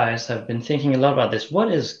 sci-fis have been thinking a lot about this.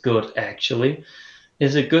 What is good actually?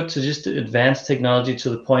 Is it good to just advance technology to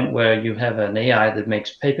the point where you have an AI that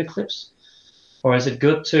makes paper clips? Or is it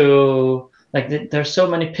good to, like, there's so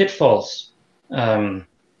many pitfalls. Um,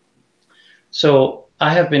 so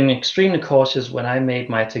I have been extremely cautious when I made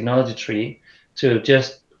my technology tree to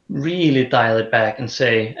just really dial it back and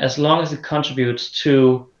say, as long as it contributes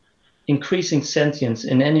to increasing sentience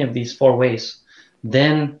in any of these four ways,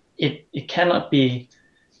 then it cannot be,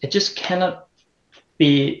 it just cannot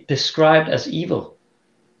be described as evil.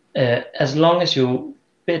 As long as you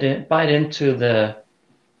bite into the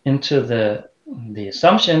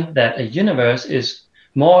assumption that a universe is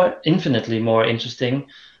infinitely more interesting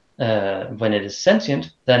when it is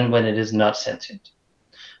sentient than when it is not sentient.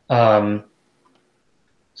 Um,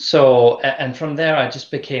 and from there, I just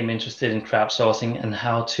became interested in crowdsourcing and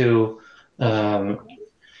how to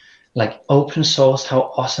like open source,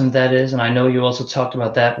 how awesome that is. And I know you also talked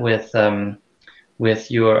about that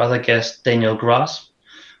with your other guest, Daniel Gross,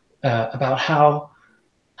 about how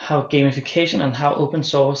gamification and how open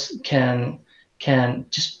source can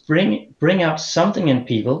just bring out something in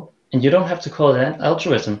people, and you don't have to call it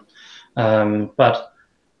altruism. But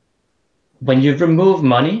when you remove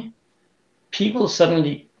money, people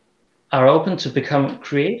suddenly are open to become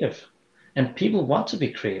creative, and people want to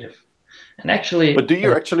be creative. And But actually, do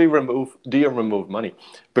you remove money?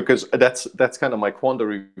 Because that's kind of my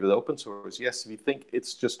quandary with open source. Yes, we think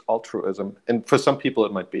it's just altruism, and for some people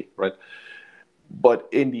it might be, right? But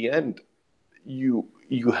in the end, you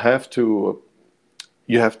have to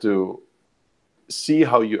see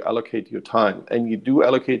how you allocate your time, and you do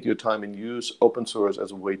allocate your time and use open source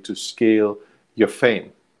as a way to scale your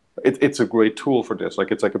fame. It's a great tool for this.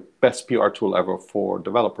 Like, it's like a best PR tool ever for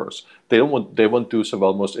developers. They won't do so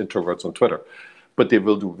well, most introverts on Twitter, but they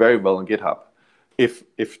will do very well on GitHub if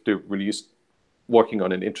they release working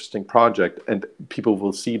on an interesting project, and people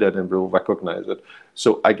will see that and will recognize it.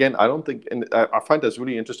 So again, I don't think, and I find that's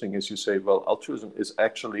really interesting, as you say, well, altruism is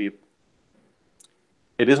actually,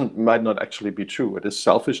 it isn't, might not actually be true. It is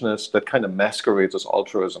selfishness that kind of masquerades as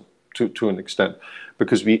altruism to an extent,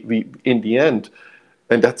 because we in the end,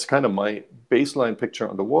 and that's kind of my baseline picture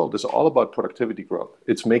on the world, is all about productivity growth.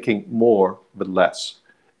 It's making more with less,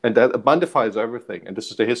 and that abandifies everything. And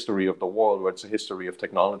this is the history of the world, where it's a history of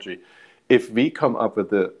technology. If we come up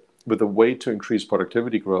with a way to increase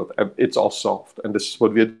productivity growth, it's all solved. And this is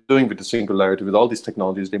what we're doing with the Singularity, with all these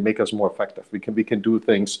technologies. They make us more effective. We can do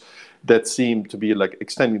things that seem to be like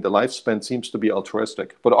extending the lifespan, seems to be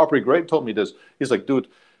altruistic. But Aubrey Graham told me this. He's like, dude,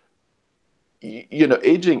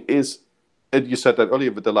 aging is, and you said that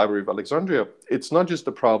earlier with the Library of Alexandria, it's not just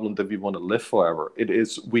the problem that we want to live forever. It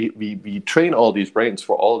is we train all these brains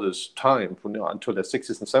for all this time, until their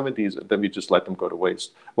 60s and 70s, and then we just let them go to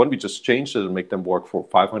waste. When we just change it and make them work for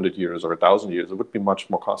 500 years or 1,000 years, it would be much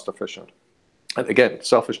more cost efficient. And again,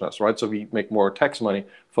 selfishness, right? So we make more tax money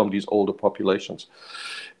from these older populations.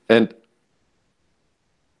 And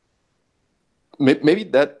maybe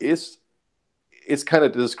that is kind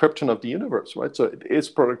of the description of the universe, right? So it is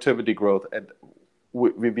productivity growth, and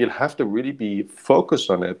we will have to really be focused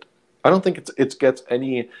on it. I don't think it gets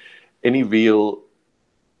any real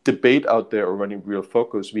debate out there or any real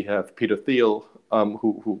focus. We have Peter Thiel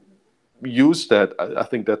who use that. I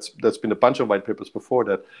think that's been a bunch of white papers before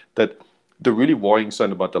that the really worrying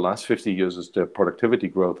sign about the last 50 years is that productivity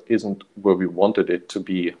growth isn't where we wanted it to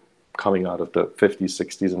be coming out of the 50s,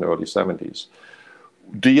 60s, and early 70s.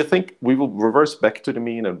 Do you think we will reverse back to the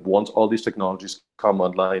mean, and once all these technologies come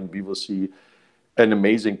online, we will see an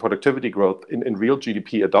amazing productivity growth in real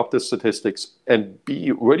GDP, adopted statistics? And B,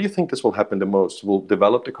 where do you think this will happen the most? Will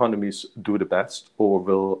developed economies do the best, or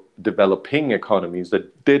will developing economies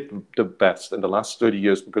that did the best in the last 30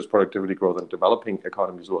 years because productivity growth in developed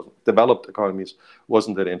economies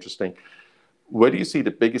wasn't that interesting? Where do you see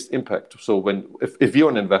the biggest impact? So if you're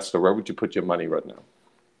an investor, where would you put your money right now?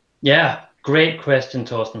 Yeah, great question,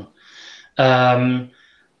 Torsten.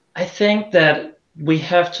 I think that we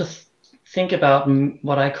have to think about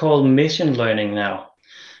what I call mission learning now.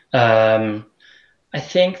 I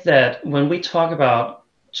think that when we talk about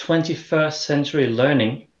 21st century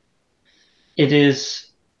learning, it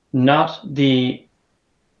is not the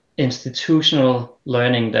institutional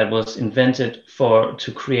learning that was invented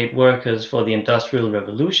to create workers for the Industrial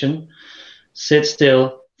Revolution. Sit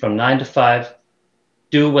still from 9 to 5,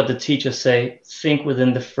 do what the teachers say, think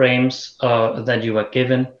within the frames that you are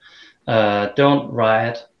given, don't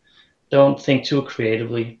riot, don't think too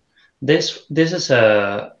creatively. This is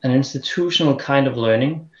an institutional kind of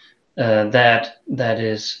learning that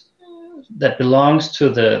belongs to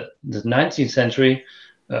the 19th century,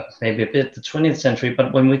 maybe a bit the 20th century.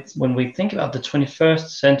 But when we think about the 21st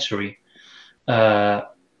century,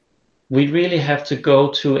 we really have to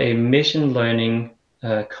go to a mission learning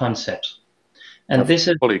concept. And this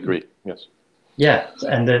is fully agree. Yes. Yeah,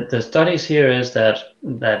 and the studies here is that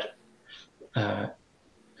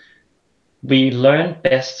we learn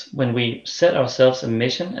best when we set ourselves a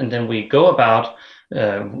mission, and then we go about,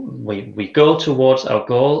 we go towards our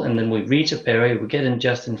goal, and then we reach a barrier, we get in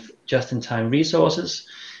just in time resources,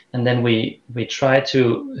 and then we try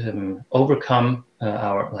to overcome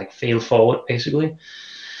our fail forward basically.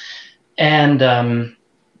 And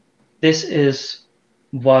this is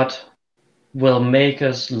what will make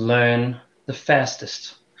us learn the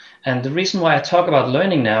fastest. And the reason why I talk about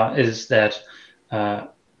learning now is that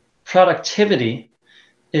productivity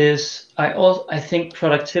is, I think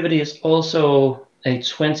productivity is also a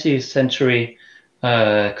 20th century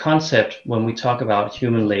concept when we talk about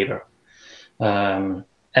human labor.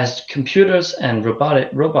 As computers and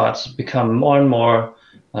robots become more and more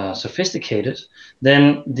sophisticated,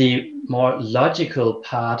 then the more logical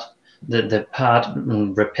part, the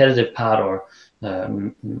repetitive part or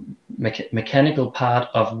mechanical part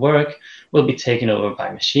of work will be taken over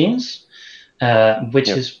by machines, which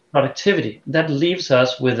is productivity. That leaves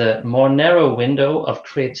us with a more narrow window of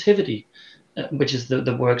creativity, which is the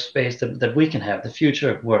workspace that we can have, the future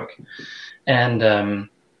of work. And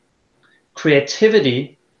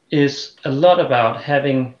creativity is a lot about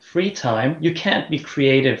having free time. You can't be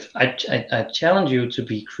creative. I challenge you to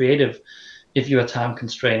be creative if you are time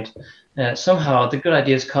constrained. Somehow the good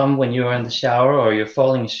ideas come when you are in the shower or you're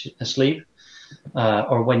falling asleep,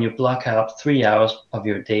 or when you block out 3 hours of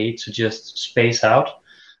your day to just space out.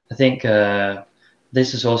 I think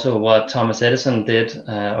this is also what Thomas Edison did,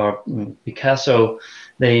 or Picasso.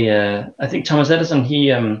 I think Thomas Edison,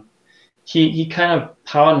 he kind of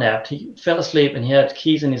power napped. He fell asleep and he had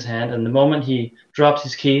keys in his hand, and the moment he dropped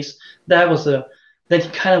his keys, then he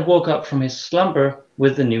kind of woke up from his slumber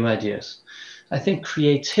with the new ideas. I think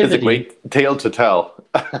creativity... It's a great tale to tell.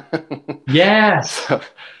 Yes.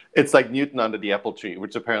 It's like Newton under the apple tree,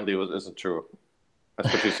 which apparently isn't true.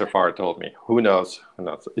 That's what Safar told me. Who knows?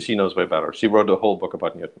 She knows way better. She wrote a whole book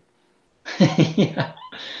about Newton. Yeah.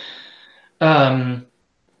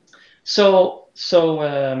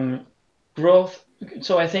 Growth.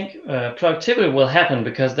 So I think productivity will happen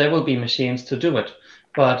because there will be machines to do it.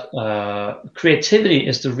 But creativity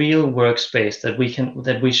is the real workspace that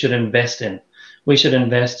we should invest in. We should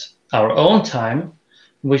invest our own time.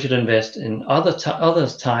 We should invest in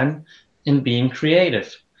others' time in being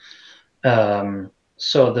creative. I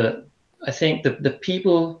think the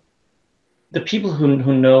people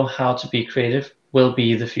who know how to be creative will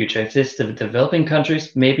be the future. If it's the developing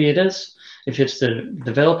countries, maybe it is. If it's the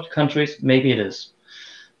developed countries, maybe it is.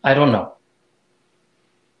 I don't know.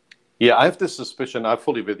 Yeah, I have this suspicion. I'm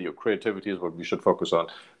fully with you. Creativity is what we should focus on,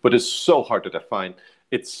 but it's so hard to define.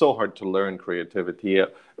 It's so hard to learn creativity.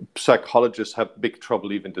 Psychologists have big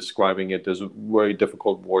trouble even describing it. There's very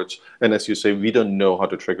difficult words. And as you say, we don't know how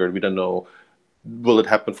to trigger it. We don't know, will it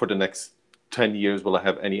happen for the next 10 years? Will I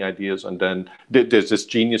have any ideas? And then there's this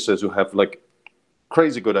geniuses who have like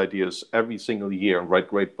crazy good ideas every single year and write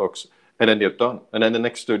great books. and then they're done. And then the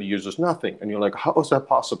next 30 years is nothing. And you're like, how is that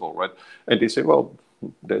possible, right? And they say, well,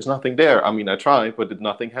 there's nothing there. I mean, I tried, but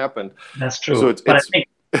nothing happened. That's true. So But I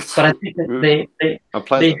think that they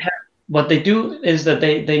unpleasant. have, what they do is that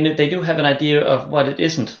they do have an idea of what it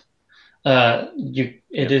isn't.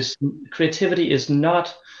 It is, creativity is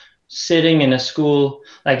not sitting in a school.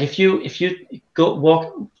 Like if you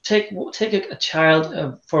go take a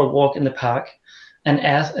child for a walk in the park,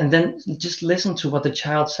 and then just listen to what the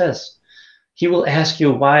child says. He will ask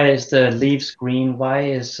you, why is the leaves green?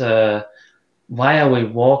 Why are we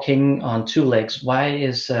walking on two legs?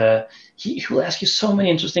 He will ask you so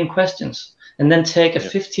many interesting questions, and then take a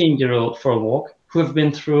 15-year-old for a walk who have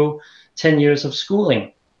been through 10 years of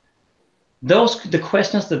schooling. The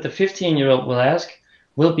questions that the 15-year-old will ask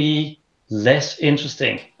will be less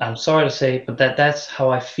interesting. I'm sorry to say, but that's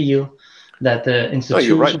how I feel that the institution.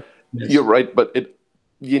 No, you're right. You're right, but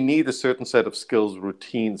you need a certain set of skills,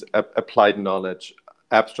 routines, applied knowledge,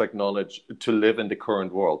 abstract knowledge to live in the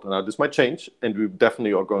current world. Now, this might change, and we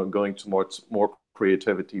definitely are going towards more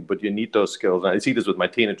creativity, but you need those skills. And I see this with my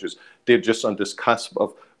teenagers. They're just on this cusp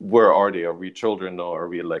of, where are they? Are we children, or are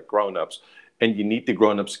we like grown-ups? And you need the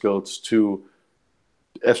grown-up skills to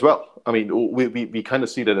as well. I mean, we kind of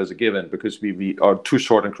see that as a given, because we are too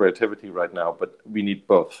short in creativity right now, but we need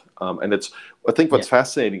both. And I think what's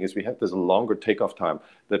fascinating is we have this longer takeoff time,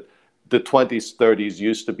 that the 20s, 30s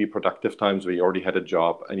used to be productive times where you already had a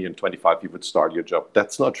job, and in 25 you would start your job.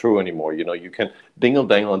 That's not true anymore. You know, you can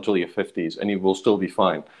dingle-dangle until your 50s and you will still be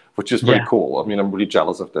fine, which is very cool. I mean, I'm really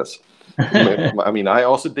jealous of this. I mean, I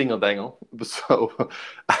also dingle-dangle, so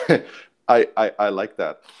I like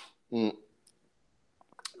that.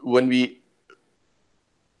 When we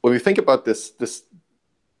think about this,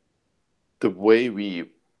 the way we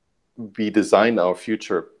design our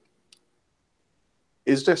future,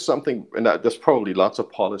 is there something, and there's probably lots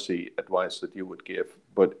of policy advice that you would give,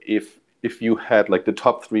 but if you had like the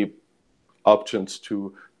top 3 options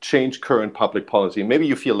to change current public policy, maybe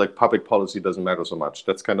you feel like public policy doesn't matter so much.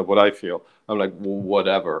 That's kind of what I feel. I'm like, well,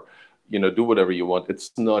 whatever. You know, do whatever you want.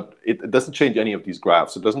 It doesn't change any of these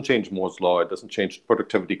graphs. It doesn't change Moore's law. It doesn't change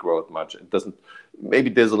productivity growth much. It doesn't, maybe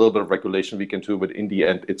there's a little bit of regulation we can do, but in the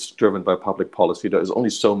end, it's driven by public policy. There is only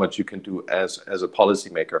so much you can do as a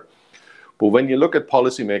policymaker. But when you look at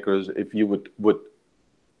policymakers, if you would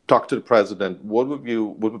talk to the president, what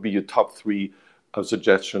would be your top 3 of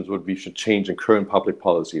suggestions what we should change in current public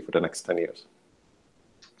policy for the next 10 years?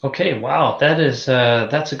 Okay, wow, that's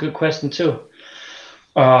a good question too.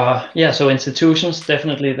 So institutions,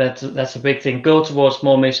 definitely that's a big thing. Go towards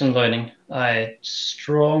more machine learning. I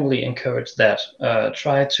strongly encourage that.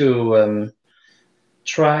 Try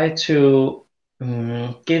to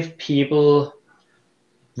give people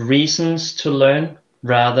reasons to learn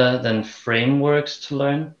rather than frameworks to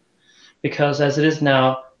learn, because as it is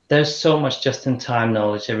now, there's so much just-in-time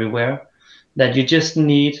knowledge everywhere that you just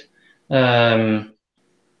need. I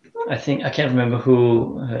think, I can't remember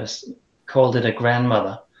who called it a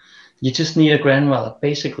grandmother. You just need a grandmother,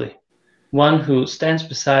 basically. One who stands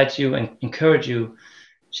beside you and encourage you.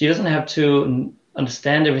 She doesn't have to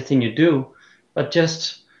understand everything you do, but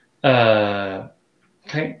just guides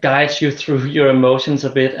you through your emotions a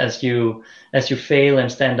bit as you fail and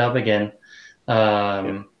stand up again.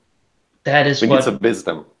 That is need some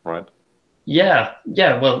wisdom, right? Yeah.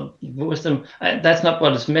 Well, wisdom. That's not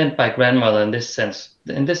what is meant by grandmother in this sense.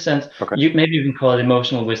 In this sense, maybe you can call it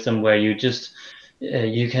emotional wisdom, where you just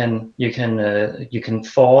you can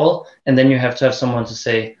fall, and then you have to have someone to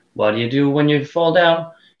say, what do you do when you fall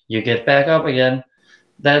down? You get back up again.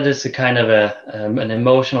 That is a kind of an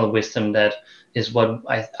emotional wisdom that is what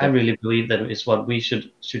I really believe that is what we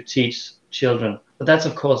should teach children. But that's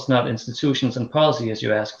of course not institutions and policy as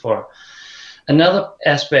you ask for. Another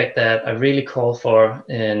aspect that I really call for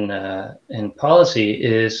in policy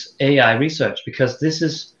is AI research, because this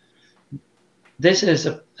is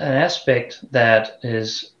an aspect that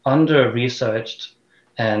is under-researched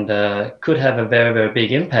and could have a very, very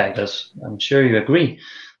big impact, as I'm sure you agree.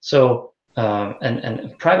 So,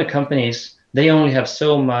 and private companies, they only have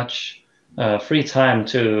so much free time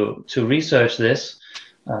to research this.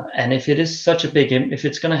 And if it is such a big, if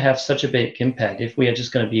it's going to have such a big impact, if we are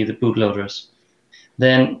just going to be the bootloaders,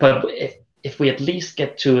 then, but if we at least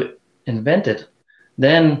get to invent it,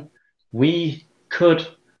 then we could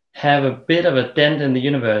have a bit of a dent in the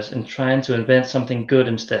universe in trying to invent something good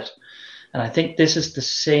instead. And I think this is the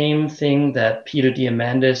same thing that Peter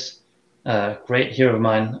Diamandis, great hero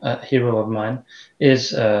of mine,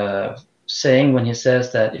 is saying when he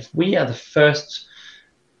says that if we are the first,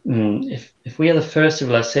 if we are the first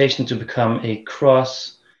civilization to become a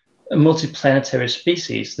a multiplanetary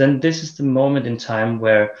species, then this is the moment in time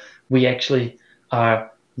where we actually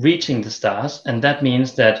are reaching the stars. And that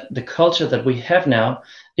means that the culture that we have now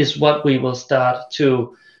is what we will start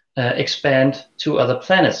to expand to other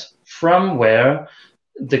planets, from where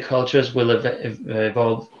the cultures will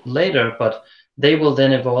evolve later, but they will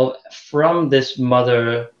then evolve from this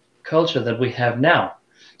mother culture that we have now.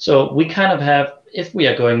 So we kind of have, if we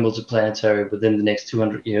are going multiplanetary within the next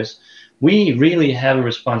 200 years, we really have a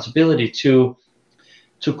responsibility to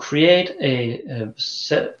create a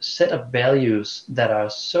set of values that are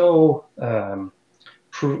so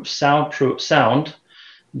sound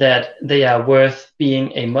that they are worth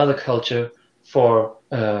being a mother culture for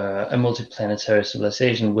a multiplanetary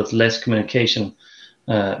civilization with less communication,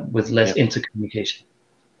 with less intercommunication.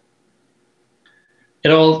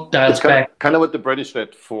 It all dials back. Kind of what the British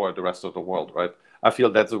did for the rest of the world, right? I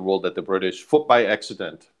feel that's a role that the British, by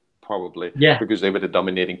accident, probably, because they were the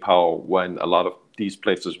dominating power when a lot of these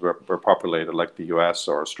places were populated, like the US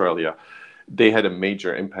or Australia. They had a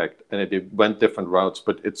major impact, and they went different routes,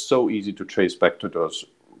 but it's so easy to trace back to those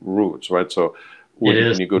roots, right? So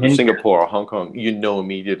when you go to Singapore or Hong Kong, you know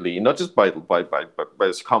immediately, not just by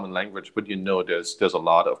this common language, but you know there's a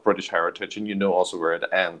lot of British heritage, and you know also where it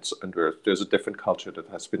ends, and there's a different culture that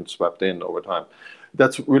has been swept in over time.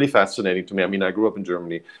 That's really fascinating to me. I mean, I grew up in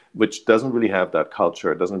Germany, which doesn't really have that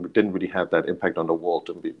culture. Didn't really have that impact on the world,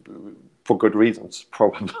 for good reasons,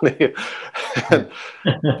 probably.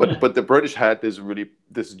 but the British had this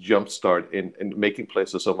jump start in making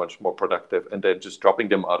places so much more productive, and then just dropping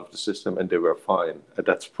them out of the system, and they were fine. And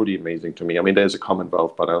that's pretty amazing to me. I mean, there's a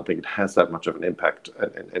Commonwealth, but I don't think it has that much of an impact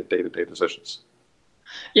in day-to-day decisions.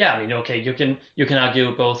 Yeah, I mean, okay, you can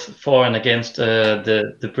argue both for and against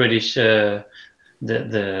the British.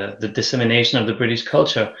 The dissemination of the British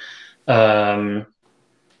culture. It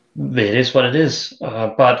is what it is.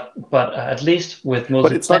 But at least with multiplanetary...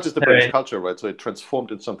 But it's not just the British culture, right? So it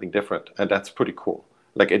transformed into something different, and that's pretty cool.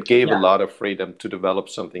 Like, it gave a lot of freedom to develop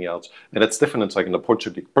something else. And that's different. It's like in the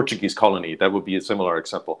Portuguese colony. That would be a similar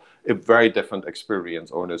example. A very different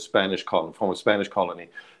experience. Or in a Spanish colony.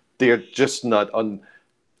 They're just not on...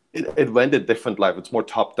 It went a different life. It's more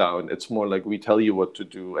top down. It's more like we tell you what to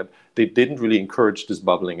do, and they didn't really encourage this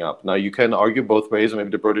bubbling up. Now you can argue both ways, and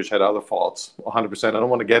maybe the British had other faults. 100%. I don't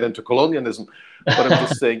want to get into colonialism, but I'm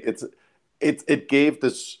just saying it gave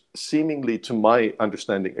this, seemingly to my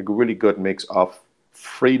understanding, a really good mix of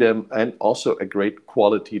freedom and also a great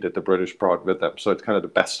quality that the British brought with them. So it's kind of the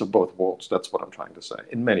best of both worlds. That's what I'm trying to say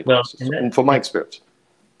in many places, and from my experience.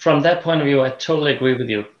 From that point of view, I totally agree with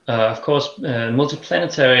you. Of course,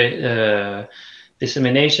 multiplanetary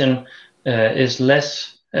dissemination is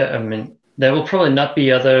less. I mean, there will probably not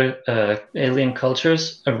be other alien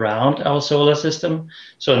cultures around our solar system.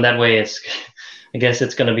 So in that way, I guess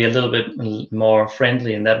it's going to be a little bit more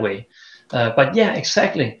friendly in that way. But yeah,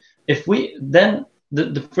 exactly. If we then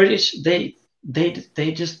the British, they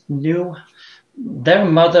just knew their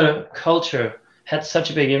mother culture had such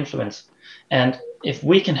a big influence, and if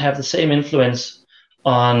we can have the same influence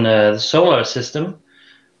on the solar system,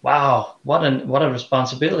 wow, what a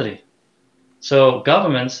responsibility. So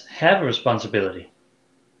governments have a responsibility,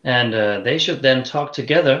 and they should then talk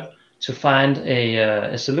together to find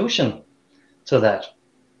a solution to that.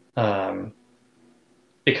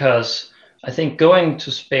 Because I think going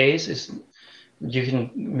to space is, you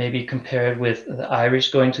can maybe compare it with the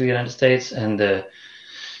Irish going to the United States and the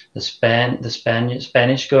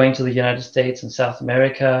Spanish going to the United States and South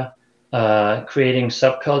America, creating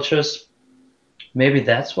subcultures. Maybe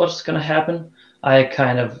that's what's going to happen. I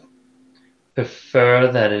kind of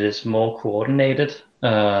prefer that it is more coordinated,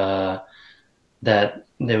 that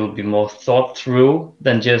they will be more thought through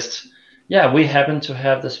than just, we happen to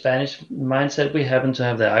have the Spanish mindset, we happen to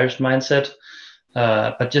have the Irish mindset,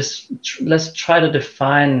 but just let's try to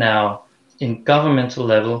define now in governmental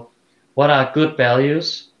level what are good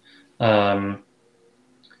values that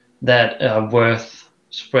are worth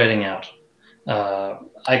spreading out.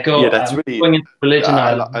 That's really going into religion.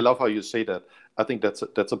 I love how you say that. I think that's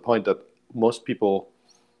a point that most people,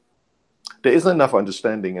 there isn't enough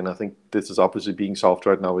understanding, and I think this is obviously being solved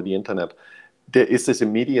right now with the internet. There is this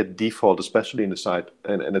immediate default, especially in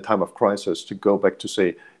a time of crisis, to go back to,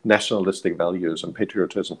 say, nationalistic values and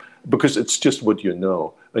patriotism, because it's just what you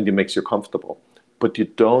know and it makes you comfortable. But you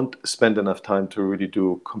don't spend enough time to really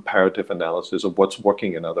do comparative analysis of what's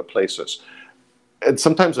working in other places. And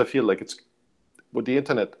sometimes I feel like what the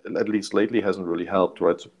internet, at least lately, hasn't really helped,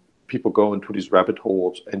 right? So people go into these rabbit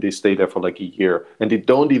holes and they stay there for like a year, and they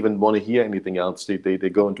don't even want to hear anything else. They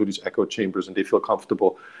go into these echo chambers and they feel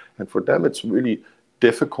comfortable. And for them, it's really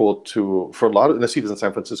difficult for a lot of, and I see this in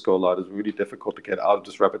San Francisco a lot, it's really difficult to get out of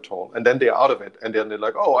this rabbit hole. And then they're out of it. And then they're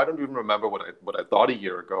like, oh, I don't even remember what I thought a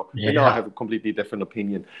year ago. Yeah. And now I have a completely different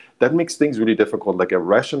opinion. That makes things really difficult, like a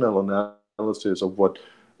rational analysis of what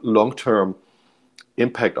long-term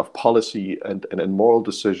impact of policy and moral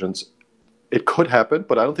decisions. It could happen,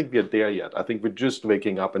 but I don't think we're there yet. I think we're just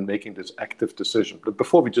waking up and making this active decision. But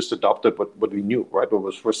before, we just adopted what we knew, right? What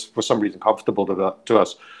was for some reason comfortable to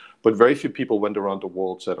us. But very few people went around the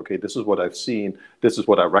world, said, okay, this is what I've seen, this is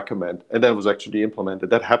what I recommend. And then it was actually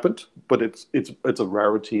implemented. That happened, but it's a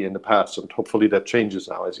rarity in the past. And hopefully that changes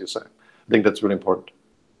now, as you say. I think that's really important.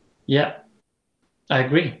 Yeah, I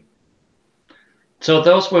agree. So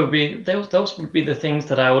those would be the things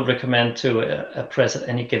that I would recommend to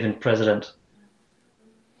any given president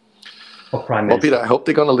or prime minister. Well, Peter, I hope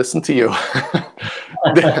they're going to listen to you.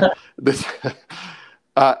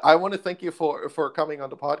 I want to thank you for coming on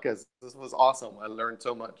the podcast. This was awesome. I learned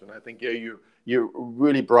so much, and I think you're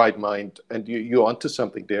really bright mind, and you're onto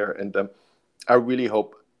something there. And I really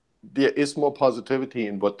hope there is more positivity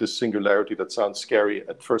in what this singularity that sounds scary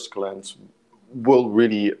at first glance will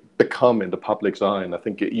really become in the public's eye. And I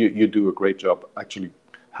think you do a great job actually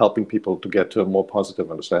helping people to get to a more positive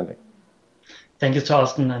understanding. Thank you,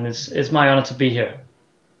 Torsten, and it's my honor to be here.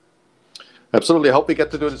 Absolutely. I hope we get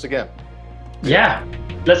to do this again. Yeah,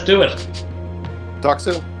 let's do it. Talk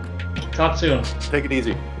soon. Talk soon. Take it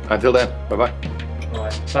easy. Until then, bye-bye. All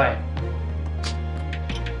right, bye.